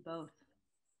thank you both.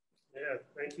 Yeah,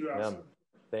 thank you, Oscar. Yeah.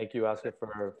 Thank you, Oscar,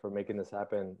 for making this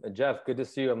happen. And Jeff, good to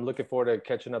see you. I'm looking forward to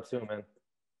catching up soon, man.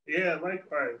 Yeah,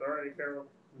 likewise. All right, Carol.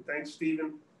 And thanks,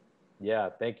 Stephen. Yeah,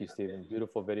 thank you, Stephen.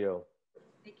 Beautiful video.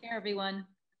 Take care, everyone.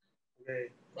 Okay.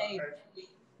 Bye.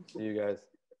 See you guys.